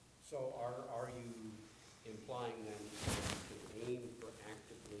 So are you implying then you can aim for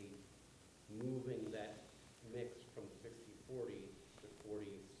actively moving that mix from 60-40 to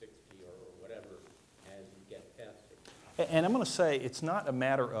 40-60 or whatever as you get past it? And I'm going to say it's not a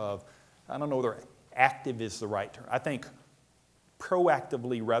matter of, I don't know whether active is the right term. I think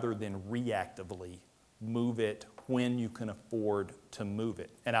proactively rather than reactively move it when you can afford to move it.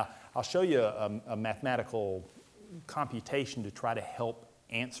 And I'll show you a mathematical computation to try to help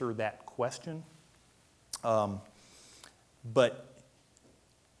answer that question. But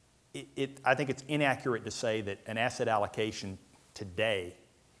I think it's inaccurate to say that an asset allocation today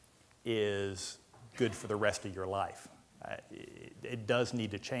is good for the rest of your life. It does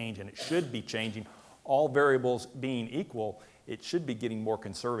need to change, and it should be changing. All variables being equal, it should be getting more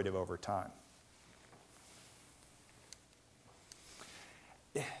conservative over time.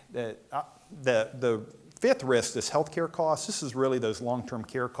 The fifth risk, this healthcare costs, this is really those long-term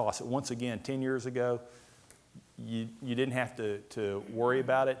care costs that once again, 10 years ago, you didn't have to worry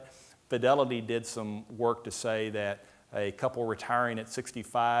about it. Fidelity did some work to say that a couple retiring at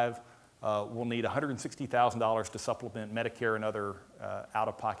 65 will need $160,000 to supplement Medicare and other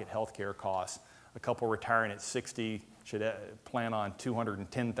out-of-pocket health care costs. A couple retiring at 60 should plan on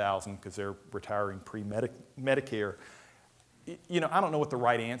 $210,000 because they're retiring pre-Medicare. I don't know what the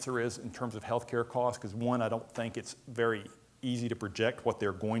right answer is in terms of health care costs because, one, I don't think it's very easy to project what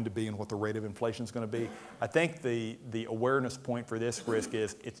they're going to be and what the rate of inflation is going to be. I think the awareness point for this risk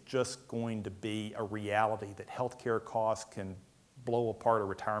is it's just going to be a reality that health care costs can blow apart a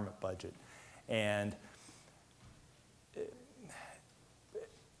retirement budget. And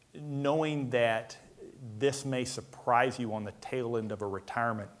knowing that this may surprise you on the tail end of a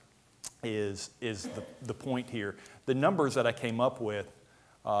retirement is the point here. The numbers that I came up with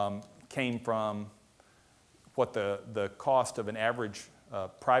came from what the cost of an average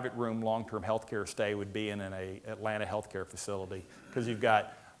private room long-term health care stay would be in an Atlanta healthcare facility, because you've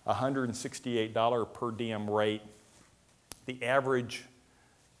got $168 per diem rate. The average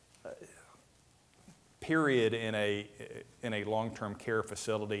period in a long-term care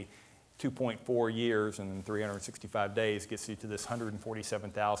facility, 2.4 years and 365 days gets you to this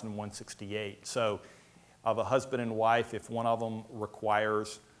 147,168. So of a husband and wife, if one of them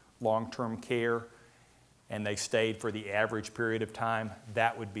requires long-term care and they stayed for the average period of time,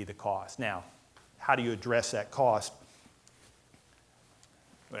 that would be the cost. Now, how do you address that cost?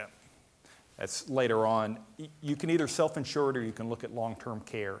 Well, that's later on. You can either self-insure it or you can look at long-term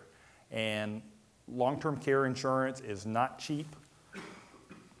care. And long-term care insurance is not cheap.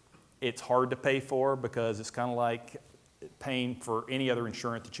 It's hard to pay for because it's kind of like paying for any other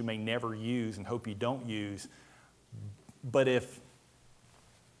insurance that you may never use and hope you don't use. But if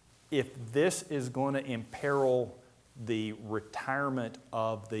this is going to imperil the retirement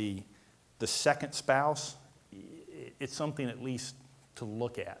of the second spouse, it's something at least to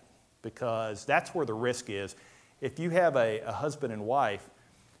look at, because that's where the risk is. If you have a husband and wife,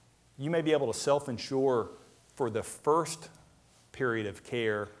 you may be able to self-insure for the first period of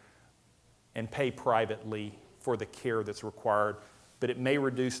care and pay privately for the care that's required, but it may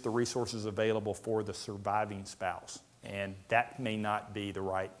reduce the resources available for the surviving spouse, and that may not be the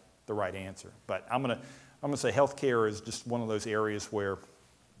right answer. But I'm gonna say healthcare is just one of those areas where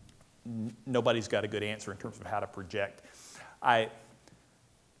nobody's got a good answer in terms of how to project. I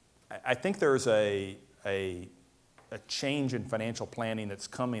think there's a change in financial planning that's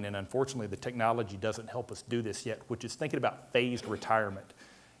coming, and unfortunately the technology doesn't help us do this yet, which is thinking about phased retirement.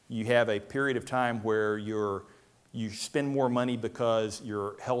 You have a period of time where you spend more money because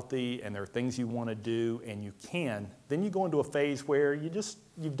you're healthy and there are things you want to do and you can. Then you go into a phase where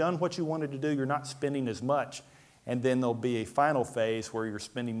you've done what you wanted to do, you're not spending as much, and then there'll be a final phase where you're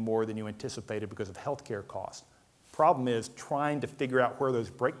spending more than you anticipated because of healthcare costs. Problem is trying to figure out where those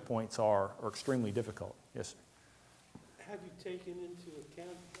breakpoints are extremely difficult. Yes, sir. Have you taken into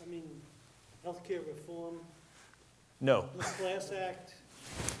account, healthcare reform? No. The Class Act,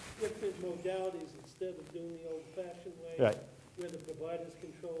 different modalities instead of doing the old-fashioned way, Right. where the providers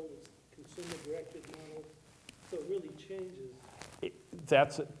control, it's consumer-directed model, so it really changes.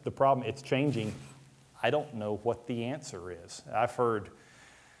 That's the problem. It's changing. I don't know what the answer is. I've heard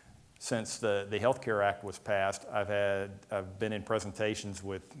since the Healthcare Act was passed, I've been in presentations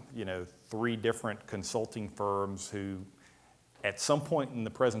with 3 different consulting firms who at some point in the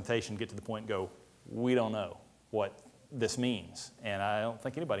presentation get to the point and go, we don't know what this means. And I don't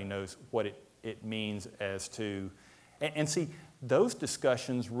think anybody knows what it means as to, and see, those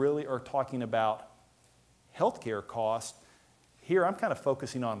discussions really are talking about healthcare costs. Here I'm kind of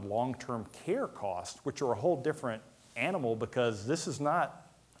focusing on long-term care costs, which are a whole different animal, because this is not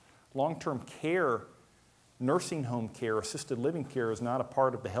long-term care. Nursing home care, assisted living care is not a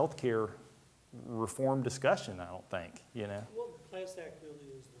part of the healthcare reform discussion, I don't think, Well, the Class Act really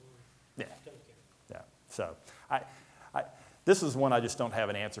is the one. Yeah. Healthcare. Yeah. So this is one I just don't have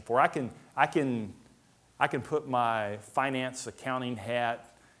an answer for. I can put my finance accounting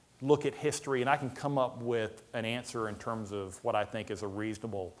hat, look at history, and I can come up with an answer in terms of what I think is a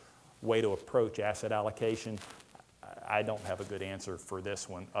reasonable way to approach asset allocation. I don't have a good answer for this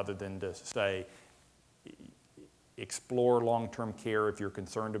one other than to say, explore long-term care if you're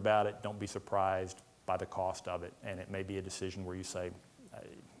concerned about it. Don't be surprised by the cost of it. And it may be a decision where you say,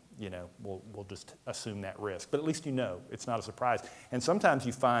 we'll just assume that risk. But at least it's not a surprise. And sometimes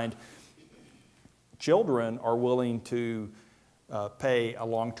you find children are willing to pay a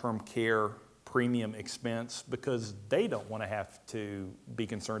long-term care premium expense because they don't want to have to be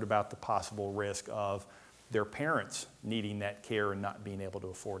concerned about the possible risk of their parents needing that care and not being able to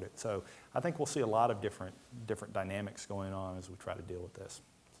afford it. So I think we'll see a lot of different dynamics going on as we try to deal with this.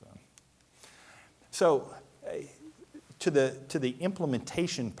 So to the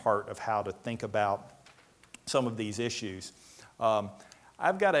implementation part of how to think about some of these issues,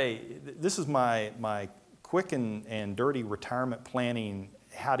 this is my quick and dirty retirement planning.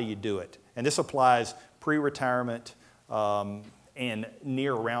 How do you do it? And this applies pre-retirement and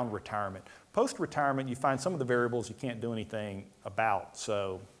near around retirement. Post-retirement, you find some of the variables you can't do anything about,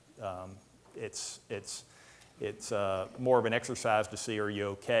 so it's more of an exercise to see are you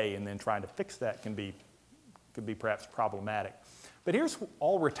okay, and then trying to fix that could be perhaps problematic. But here's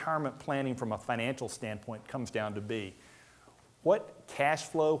all retirement planning from a financial standpoint comes down to be. What cash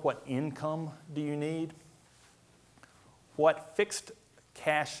flow, what income do you need? What fixed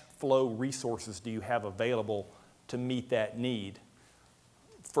cash flow resources do you have available to meet that need?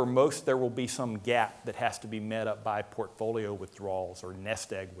 For most, there will be some gap that has to be met up by portfolio withdrawals or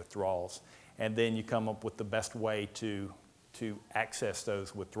nest egg withdrawals. And then you come up with the best way to access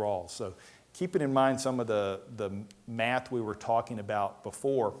those withdrawals. So keeping in mind some of the math we were talking about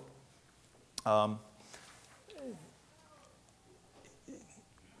before,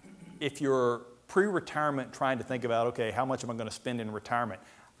 If you're pre-retirement trying to think about, okay, how much am I going to spend in retirement,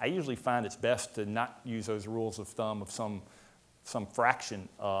 I usually find it's best to not use those rules of thumb of some fraction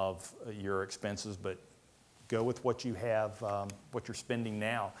of your expenses, but go with what you have, what you're spending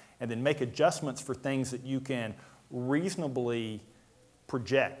now, and then make adjustments for things that you can reasonably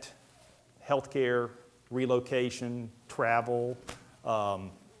project. Healthcare, relocation, travel,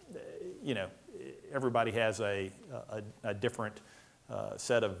 you know, everybody has a different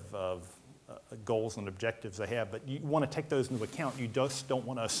set of goals and objectives they have, but you want to take those into account. You just don't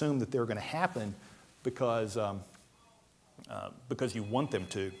want to assume that they're going to happen because you want them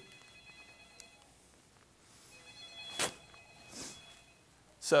to.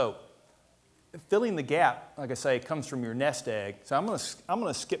 So, filling the gap, like I say, comes from your nest egg. So I'm going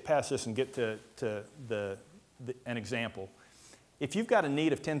to skip past this and get to an example. If you've got a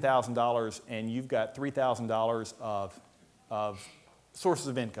need of $10,000 and you've got $3,000 of sources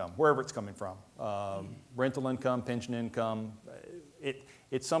of income, wherever it's coming from, rental income, pension income,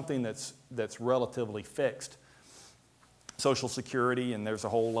 it's something that's relatively fixed. Social Security, and there's a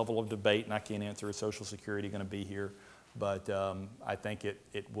whole level of debate, and I can't answer is Social Security going to be here, but I think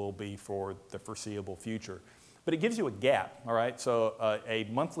it will be for the foreseeable future. But it gives you a gap, all right? So a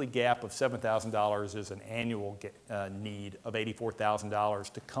monthly gap of $7,000 is an annual need of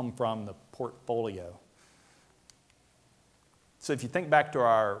 $84,000 to come from the portfolio. So if you think back to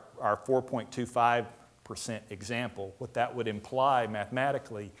our 4.25% example, what that would imply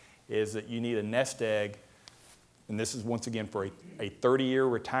mathematically is that you need a nest egg, and this is once again for a 30-year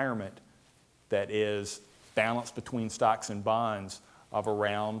retirement that is balanced between stocks and bonds of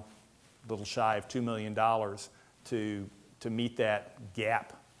around a little shy of $2 million to meet that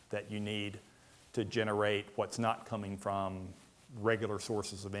gap that you need to generate what's not coming from regular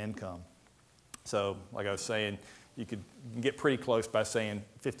sources of income. So like I was saying, you can get pretty close by saying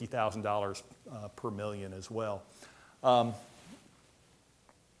 $50,000 per million as well.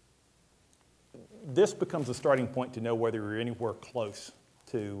 This becomes a starting point to know whether you're anywhere close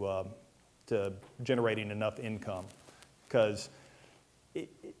to generating enough income. Because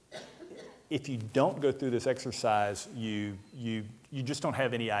if you don't go through this exercise, you just don't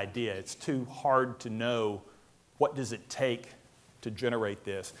have any idea. It's too hard to know what does it take to generate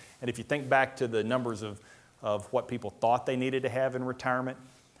this. And if you think back to the numbers of what people thought they needed to have in retirement,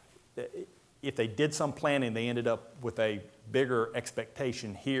 if they did some planning, they ended up with a bigger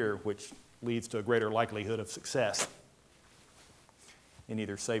expectation here, which leads to a greater likelihood of success in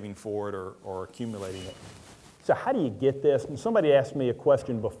either saving for it or accumulating it. So how do you get this? And somebody asked me a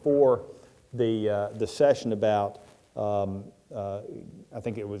question before the session about, I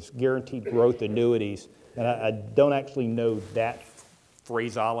think it was guaranteed growth annuities, and I don't actually know that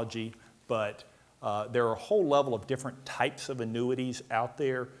phraseology, but there are a whole level of different types of annuities out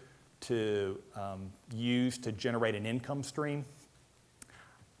there to use to generate an income stream.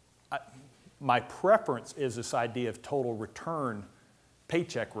 My preference is this idea of total return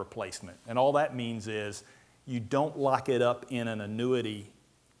paycheck replacement. And all that means is you don't lock it up in an annuity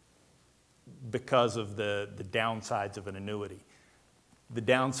because of the downsides of an annuity. The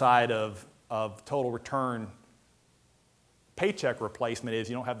downside of total return paycheck replacement is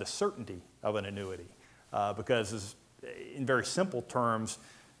you don't have the certainty of an annuity because in very simple terms,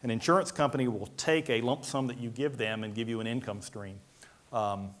 an insurance company will take a lump sum that you give them and give you an income stream.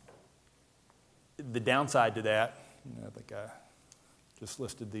 The downside to that, I think I just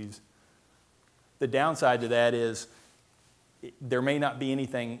listed these. The downside to that is there may not be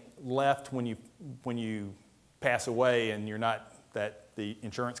anything left when you pass away and you're not, that the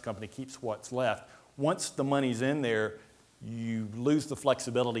insurance company keeps what's left. Once the money's in there, you lose the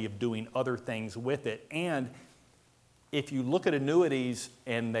flexibility of doing other things with it. And if you look at annuities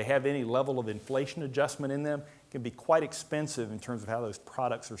and they have any level of inflation adjustment in them, it can be quite expensive in terms of how those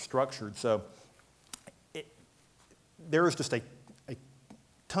products are structured. So there is just a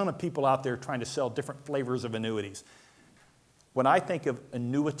ton of people out there trying to sell different flavors of annuities. When I think of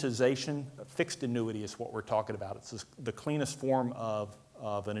annuitization, a fixed annuity is what we're talking about. It's the cleanest form of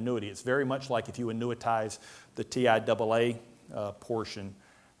an annuity. It's very much like if you annuitize the TIAA portion.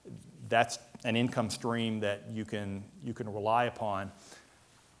 That's an income stream that you can rely upon.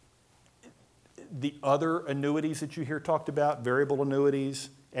 The other annuities that you hear talked about, variable annuities,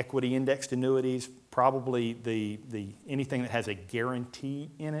 equity indexed annuities, probably anything that has a guarantee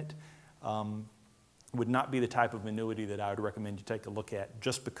in it would not be the type of annuity that I would recommend you take a look at,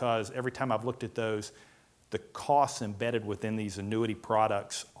 just because every time I've looked at those, the costs embedded within these annuity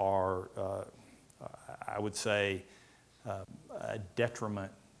products are, I would say, a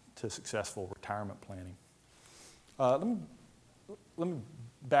detriment to successful retirement planning. Let me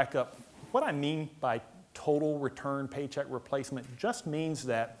back up. What I mean by total return paycheck replacement just means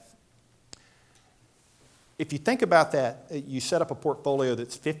that if you think about that, you set up a portfolio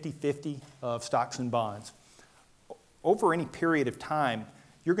that's 50-50 of stocks and bonds. Over any period of time,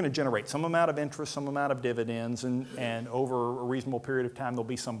 you're going to generate some amount of interest, some amount of dividends, and over a reasonable period of time, there'll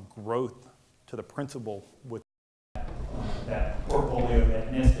be some growth to the principal with that portfolio,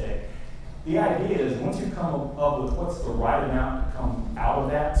 that nest egg. The idea is once you come up with what's the right amount to come out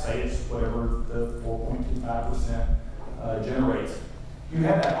of that, say it's whatever the 4.25% generates, you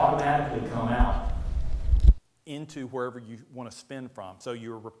have that automatically come out into wherever you want to spend from. So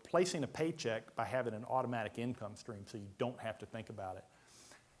you're replacing a paycheck by having an automatic income stream so you don't have to think about it.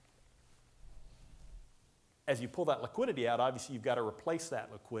 As you pull that liquidity out, obviously you've got to replace that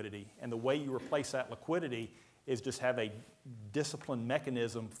liquidity. And the way you replace that liquidity is just have a disciplined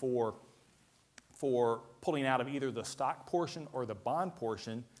mechanism for pulling out of either the stock portion or the bond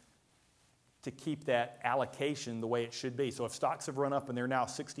portion to keep that allocation the way it should be. So if stocks have run up and they're now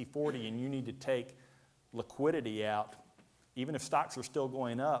 60-40 and you need to take liquidity out, even if stocks are still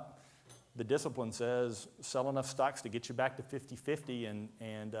going up, the discipline says sell enough stocks to get you back to 50-50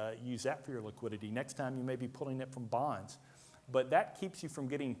 and use that for your liquidity. Next time you may be pulling it from bonds. But that keeps you from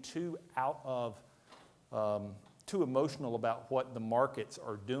getting too emotional about what the markets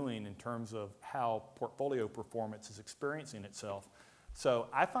are doing in terms of how portfolio performance is experiencing itself. So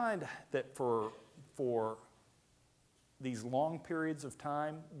I find that for these long periods of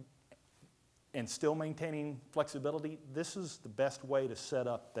time and still maintaining flexibility, this is the best way to set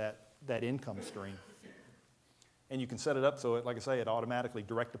up that income stream. And you can set it up so, like I say, it automatically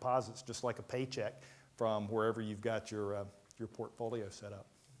direct deposits just like a paycheck from wherever you've got your portfolio set up.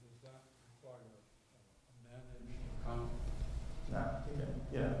 Does that require a managed account? No,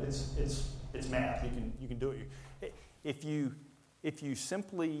 it's math. You can do it. If you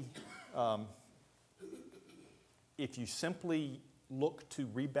simply look to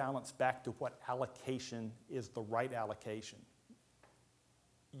rebalance back to what allocation is the right allocation,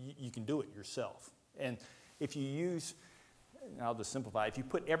 you can do it yourself. And if you use, I'll just simplify, if you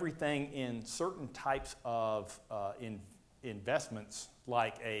put everything in certain types of investments,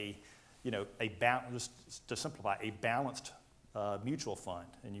 like just to simplify, a balanced mutual fund,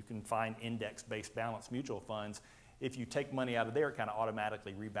 and you can find index-based balanced mutual funds, if you take money out of there, it kind of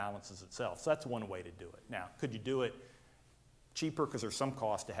automatically rebalances itself. So that's one way to do it. Now, could you do it cheaper because there's some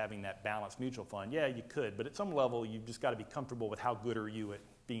cost to having that balanced mutual fund? Yeah, you could, but at some level, you've just got to be comfortable with how good are you at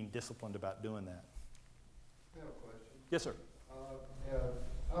being disciplined about doing that. I have a question. Yes, sir.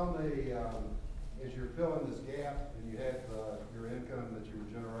 As you're filling this gap, and you have your income that you were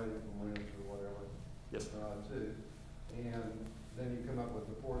generating from rents or whatever, yes, too, and then you come up with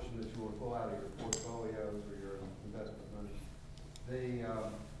the portion that you want to pull out of your portfolios or your investment money.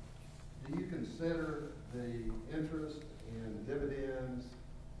 Do you consider the interest and dividends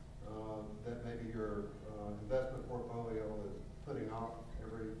that maybe your investment portfolio is putting off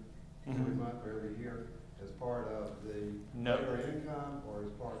every month or every year as part of the regular income, or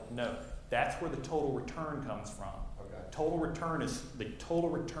as part of? No, that's where the total return comes from. Okay. Total return is the total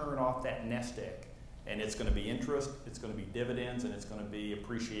return off that nest egg. And it's going to be interest, it's going to be dividends, and it's going to be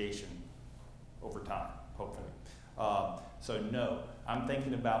appreciation over time, hopefully. So no, I'm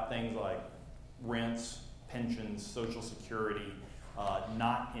thinking about things like rents, pensions, Social Security,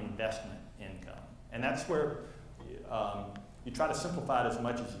 not investment income. And that's where you try to simplify it as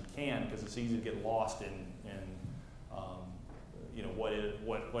much as you can, because it's easy to get lost in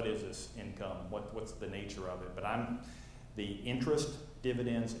what is this income? What's the nature of it? But the interest,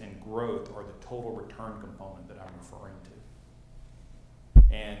 dividends, and growth are the total return component that I'm referring to.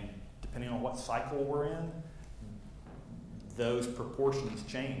 And depending on what cycle we're in, those proportions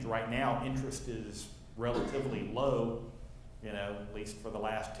change. Right now, interest is relatively low, at least for the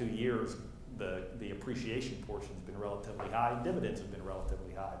last 2 years. The appreciation portion has been relatively high, and dividends have been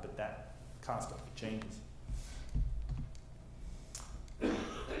relatively high, but that constantly changes.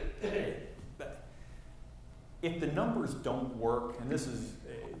 If the numbers don't work, and this is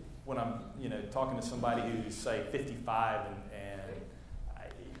when I'm talking to somebody who's, say, 55 and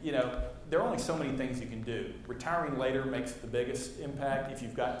there are only so many things you can do. Retiring later makes the biggest impact. If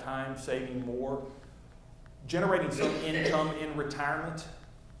you've got time, saving more, generating some income in retirement,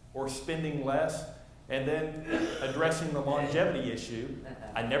 or spending less, and then addressing the longevity issue.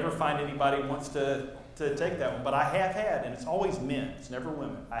 I never find anybody wants to take that one, but I have had, and it's always men, it's never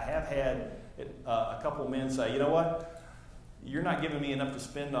women. I have had a couple of men say, you know what, you're not giving me enough to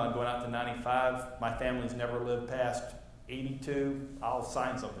spend on going out to 95. My family's never lived past 82, I'll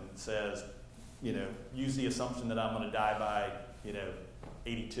sign something that says, you know, use the assumption that I'm going to die by, you know,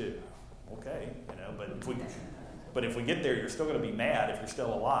 82. Okay, you know, but if we get there, you're still going to be mad if you're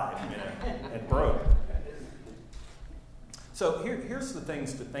still alive, you know, and broke. So here's the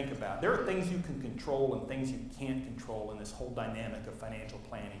things to think about. There are things you can control and things you can't control in this whole dynamic of financial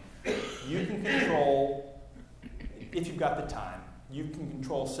planning. You can control, if you've got the time, you can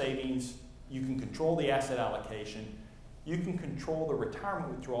control savings, you can control the asset allocation, you can control the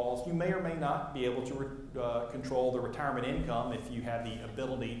retirement withdrawals. You may or may not be able to control the retirement income if you have the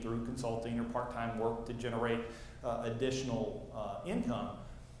ability through consulting or part-time work to generate additional income.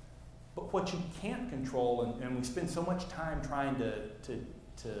 But what you can't control, and we spend so much time trying to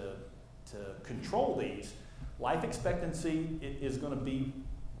control these, life expectancy is going to be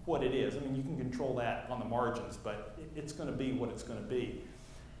what it is. I mean, you can control that on the margins, but it's going to be what it's going to be.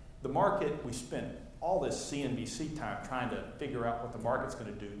 The market, we spent all this CNBC time trying to figure out what the market's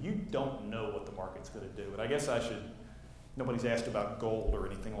going to do. You don't know what the market's going to do. And I guess I should, nobody's asked about gold or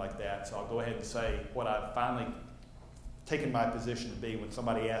anything like that, so I'll go ahead and say what I've finally taken my position to be when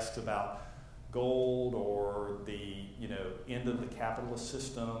somebody asks about gold or the, you know, end of the capitalist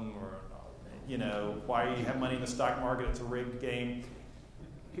system, or, you know, why you have money in the stock market, it's a rigged game.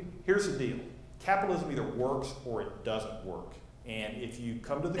 Here's the deal. Capitalism either works or it doesn't work. And if you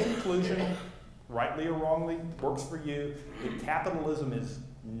come to the conclusion, rightly or wrongly, works for you, that capitalism is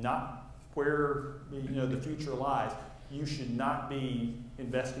not where, you know, the future lies, you should not be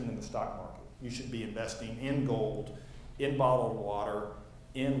investing in the stock market. You should be investing in gold, in bottled water,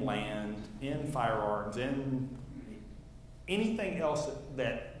 in land, in firearms, in anything else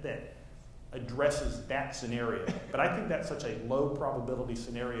that addresses that scenario. But I think that's such a low probability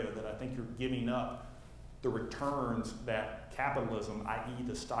scenario that I think you're giving up the returns that capitalism, i.e.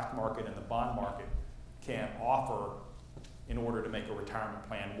 the stock market and the bond market, can offer in order to make a retirement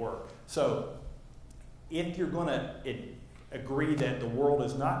plan work. So if you're going to agree that the world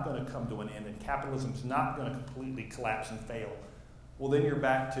is not going to come to an end and capitalism is not going to completely collapse and fail, well, then you're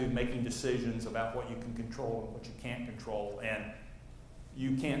back to making decisions about what you can control and what you can't control. And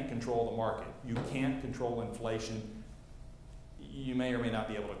you can't control the market. You can't control inflation. You may or may not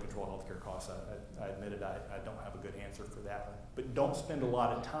be able to control healthcare costs. I admitted I don't have a good answer for that one. But don't spend a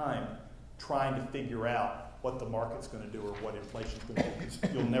lot of time trying to figure out what the market's going to do or what inflation's going to do, because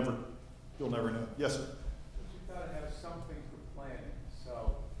you'll never know. Yes, sir? But you've got to have something for planning.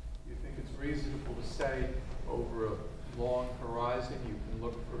 So you think it's reasonable to say over a long horizon you can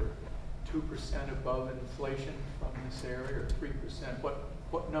look for 2% above inflation from this area, or 3%?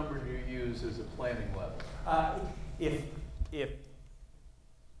 What number do you use as a planning level?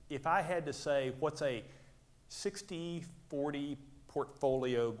 If I had to say what's a 60-40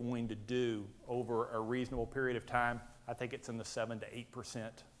 portfolio going to do over a reasonable period of time, I think it's in the 7 to 8%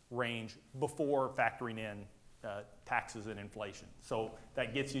 range before factoring in taxes and inflation. So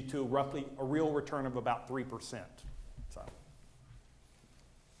that gets you to roughly a real return of about 3%. So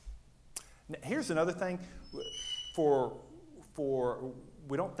now, here's another thing for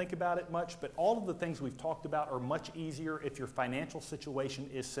we don't think about it much, but all of the things we've talked about are much easier if your financial situation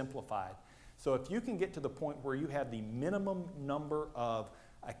is simplified. So if you can get to the point where you have the minimum number of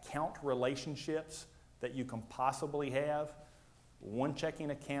account relationships that you can possibly have, one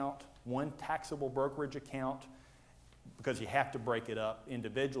checking account, one taxable brokerage account, because you have to break it up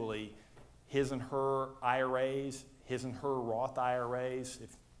individually, his and her IRAs, his and her Roth IRAs,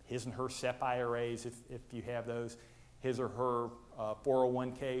 his and her SEP IRAs, if you have those, his or her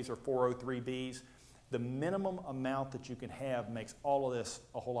 401ks or 403bs. The minimum amount that you can have makes all of this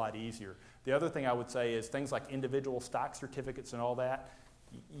a whole lot easier. The other thing I would say is things like individual stock certificates and all that,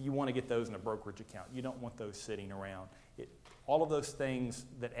 you want to get those in a brokerage account. You don't want those sitting around. All of those things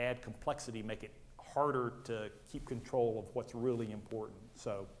that add complexity make it harder to keep control of what's really important.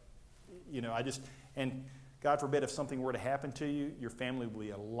 So, you know, and God forbid if something were to happen to you, your family would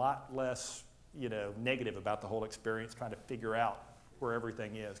be a lot less, you know, negative about the whole experience, trying to figure out where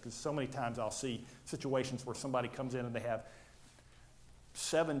everything is. Because so many times I'll see situations where somebody comes in and they have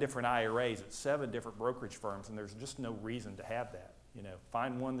 7 different IRAs at 7 different brokerage firms, and there's just no reason to have that. You know,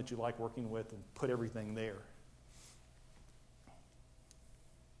 find one that you like working with and put everything there.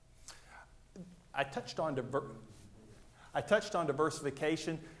 I touched on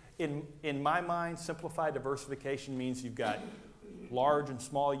diversification. In my mind, simplified diversification means you've got large and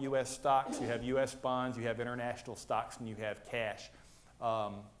small U.S. stocks, you have U.S. bonds, you have international stocks, and you have cash.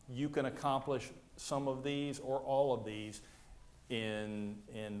 You can accomplish some of these or all of these in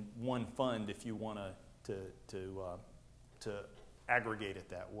one fund if you want to aggregate it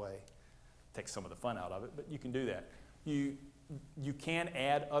that way. Take some of the fun out of it, but you can do that. You can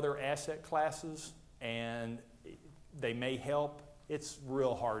add other asset classes, and they may help. It's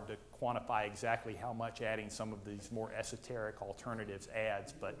real hard to quantify exactly how much adding some of these more esoteric alternatives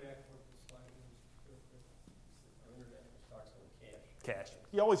adds, but cash.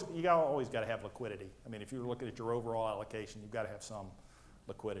 You always got to have liquidity. I mean, if you're looking at your overall allocation, you've got to have some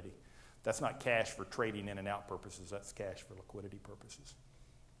liquidity. That's not cash for trading in and out purposes. That's cash for liquidity purposes.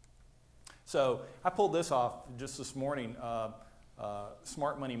 So I pulled this off just this morning.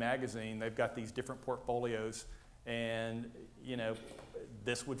 Smart Money Magazine, they've got these different portfolios, and you know,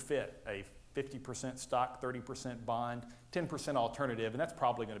 this would fit a 50% stock, 30% bond, 10% alternative, and that's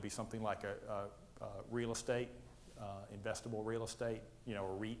probably going to be something like a real estate, investable real estate, you know,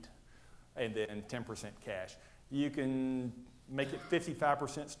 a REIT, and then 10% cash. You can make it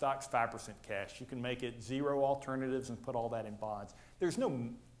 55% stocks, 5% cash. You can make it 0 alternatives and put all that in bonds. There's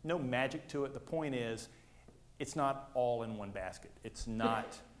no magic to it. The point is, it's not all in one basket. It's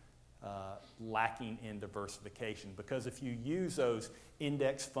not lacking in diversification, because if you use those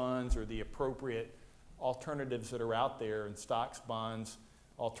index funds or the appropriate alternatives that are out there in stocks, bonds,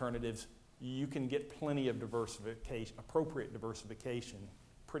 alternatives, you can get plenty of diversification, appropriate diversification,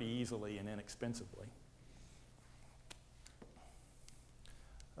 pretty easily and inexpensively.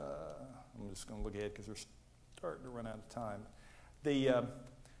 I'm just going to look ahead because we're starting to run out of time. The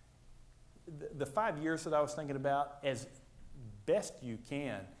 5 years that I was thinking about, as best you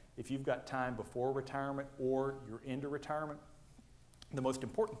can, if you've got time before retirement or you're into retirement, the most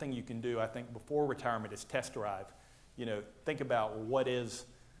important thing you can do, I think, before retirement is test drive. You know, think about what does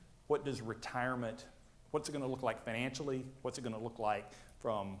retirement, what's it going to look like financially, what's it going to look like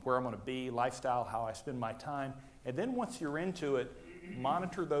from where I'm going to be, lifestyle, how I spend my time, and then once you're into it,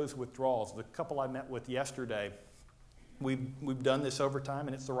 monitor those withdrawals. The couple I met with yesterday, we've done this over time,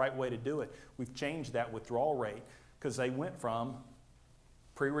 and it's the right way to do it. We've changed that withdrawal rate because they went from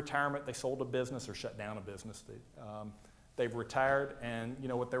pre-retirement, they sold a business or shut down a business. They've retired, and you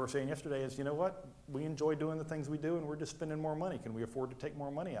know what they were saying yesterday is, you know what, we enjoy doing the things we do, and we're just spending more money. Can we afford to take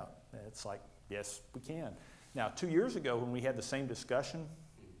more money out? And it's like, yes, we can. Now, 2 years ago, when we had the same discussion,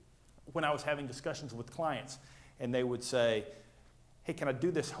 when I was having discussions with clients, and they would say, hey, can I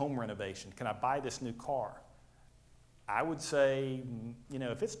do this home renovation? Can I buy this new car? I would say, you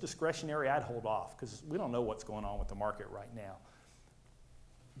know, if it's discretionary, I'd hold off because we don't know what's going on with the market right now.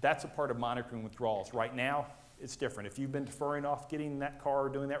 That's a part of monitoring withdrawals. Right now, it's different. If you've been deferring off getting that car or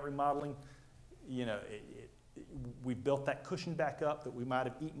doing that remodeling, you know, we've built that cushion back up that we might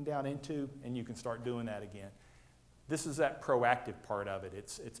have eaten down into, and you can start doing that again. This is that proactive part of it.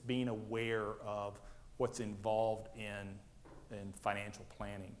 It's being aware of what's involved in financial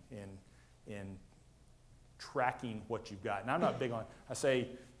planning, in tracking what you've got. And I'm not big on, I say,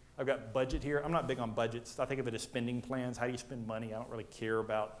 I've got budget here. I'm not big on budgets. I think of it as spending plans. How do you spend money? I don't really care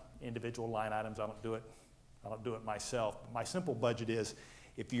about individual line items. I don't do it myself. My simple budget is,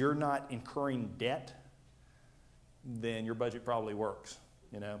 if you're not incurring debt, then your budget probably works,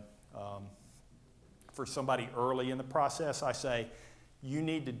 you know. For somebody early in the process, I say, you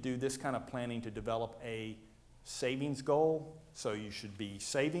need to do this kind of planning to develop a savings goal. So you should be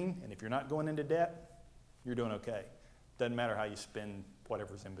saving, and if you're not going into debt, you're doing okay. Doesn't matter how you spend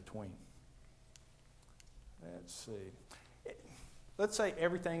whatever's in between. Let's see. Let's say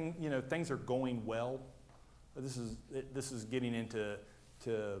everything, you know, things are going well. This is getting into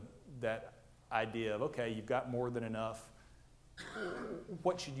that idea of, okay, you've got more than enough.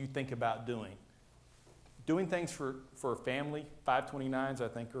 What should you think about doing? Doing things for a family, 529s, I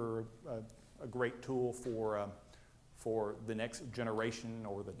think, are a great tool for the next generation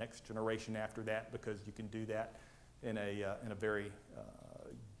or the next generation after that, because you can do that in a very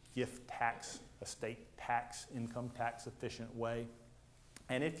gift tax, estate tax, income tax efficient way.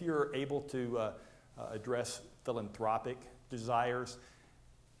 And if you're able to address philanthropic desires,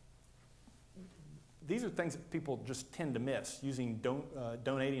 these are things that people just tend to miss, using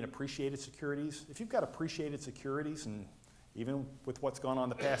donating appreciated securities. If you've got appreciated securities, and even with what's gone on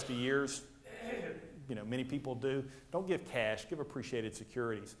the past few years, you know, many people do, don't give cash, give appreciated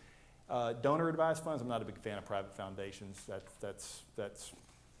securities. Donor advised funds, I'm not a big fan of private foundations. That's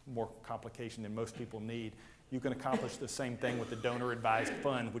more complication than most people need. You can accomplish the same thing with the donor advised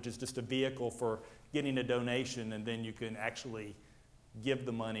fund, which is just a vehicle for getting a donation, and then you can actually give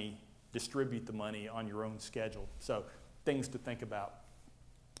the money, distribute the money on your own schedule. So things to think about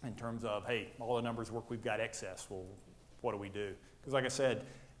in terms of, hey, all the numbers work, we've got excess. Well, what do we do? Because like I said,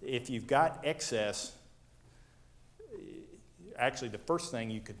 if you've got excess, actually the first thing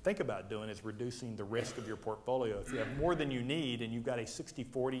you could think about doing is reducing the risk of your portfolio. If you have more than you need and you've got a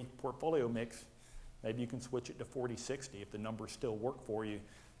 60-40 portfolio mix, Maybe you can switch it to 40-60. If the numbers still work for you,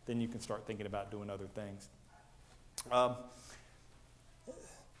 then you can start thinking about doing other things.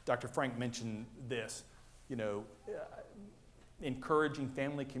 Dr. Frank mentioned this, encouraging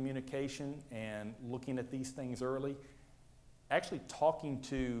family communication and looking at these things early. Actually talking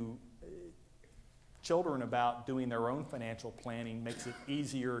to children about doing their own financial planning makes it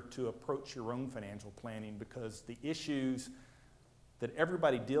easier to approach your own financial planning, because the issues that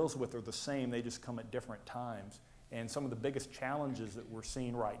everybody deals with are the same, they just come at different times. And some of the biggest challenges that we're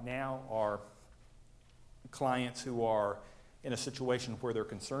seeing right now are clients who are in a situation where they're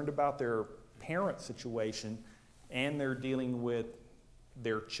concerned about their parent situation and they're dealing with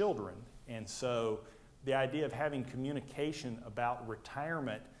their children. And so the idea of having communication about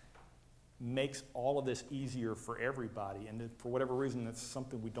retirement makes all of this easier for everybody. And for whatever reason, that's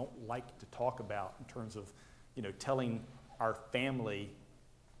something we don't like to talk about in terms of, telling our family,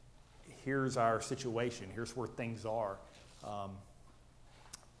 here's our situation, here's where things are.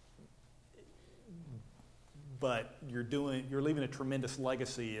 But you're leaving a tremendous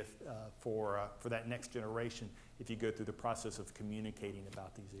legacy for that next generation if you go through the process of communicating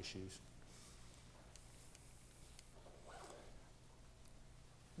about these issues.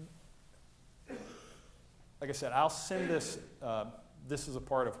 Like I said, I'll send this. This is a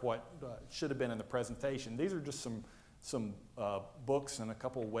part of what should have been in the presentation. These are just some books and a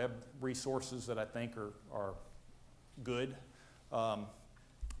couple of web resources that I think are good. The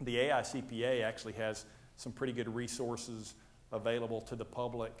AICPA actually has some pretty good resources available to the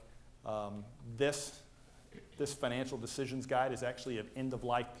public. This financial decisions guide is actually an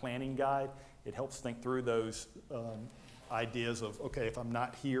end-of-life planning guide. It helps think through those ideas of, okay, if I'm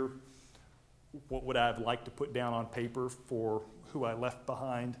not here, what would I have liked to put down on paper for who I left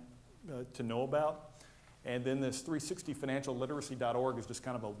behind to know about? And then this 360financialliteracy.org is just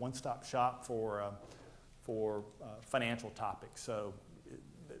kind of a one-stop shop for financial topics. So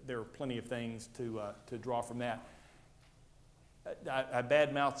there are plenty of things to draw from that. I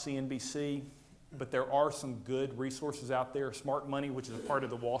badmouth CNBC, but there are some good resources out there. Smart Money, which is a part of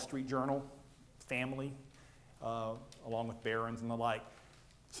the Wall Street Journal family, along with Barron's and the like.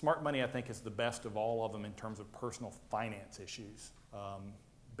 Smart Money, I think, is the best of all of them in terms of personal finance issues.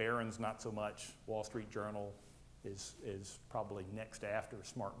 Barron's not so much. Wall Street Journal is probably next after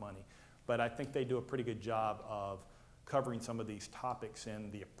Smart Money. But I think they do a pretty good job of covering some of these topics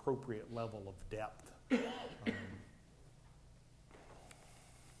in the appropriate level of depth.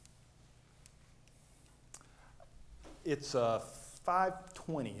 It's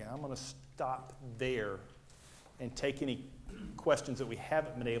 5:20. I'm going to stop there and take any questions that we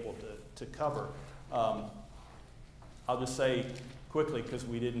haven't been able to cover. I'll just say quickly, because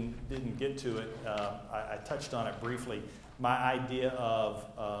we didn't get to it, I touched on it briefly. My idea of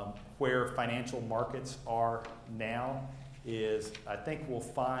where financial markets are now is, I think we'll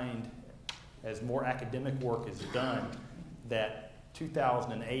find, as more academic work is done, that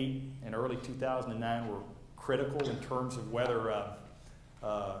 2008 and early 2009 were critical in terms of whether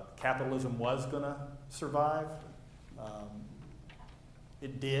capitalism was going to survive.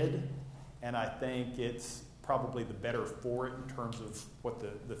 It did, and I think it's probably the better for it in terms of what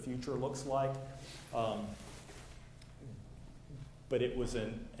the future looks like. But it was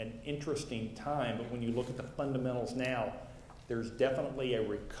an interesting time. But when you look at the fundamentals now, there's definitely a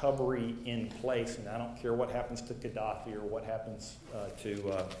recovery in place, and I don't care what happens to Gaddafi or what happens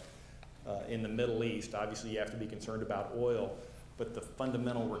in the Middle East. Obviously, you have to be concerned about oil, but the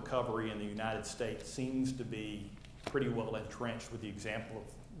fundamental recovery in the United States seems to be pretty well entrenched, with the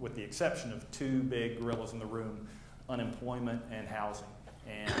exception of two big gorillas in the room: unemployment and housing.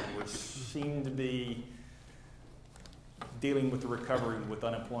 And we seem to be dealing with the recovery with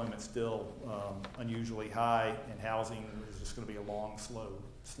unemployment still unusually high, and housing is just going to be a long, slow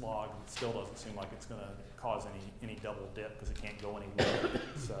slog. It still doesn't seem like it's going to cause any double dip, because it can't go anywhere.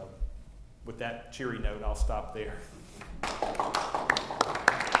 So with that cheery note, I'll stop there.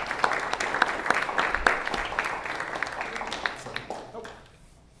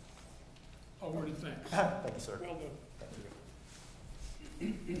 A word of thanks. Thank you, sir. Well done.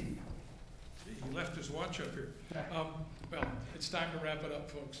 He left his watch up here. Well, it's time to wrap it up,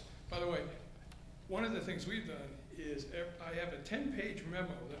 folks. By the way, one of the things we've done is I have a 10-page memo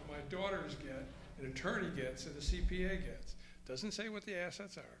that my daughters get, an attorney gets, and a CPA gets. Doesn't say what the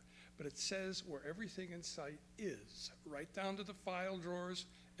assets are, but it says where everything in sight is, right down to the file drawers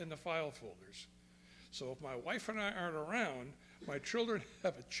and the file folders. So if my wife and I aren't around, my children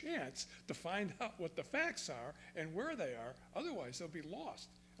have a chance to find out what the facts are and where they are. Otherwise, they'll be lost.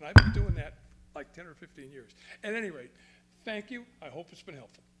 And I've been doing that like 10 or 15 years. At any rate, thank you. I hope it's been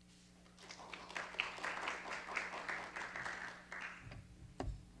helpful.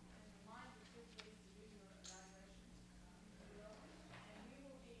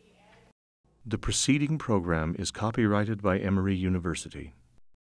 The preceding program is copyrighted by Emory University.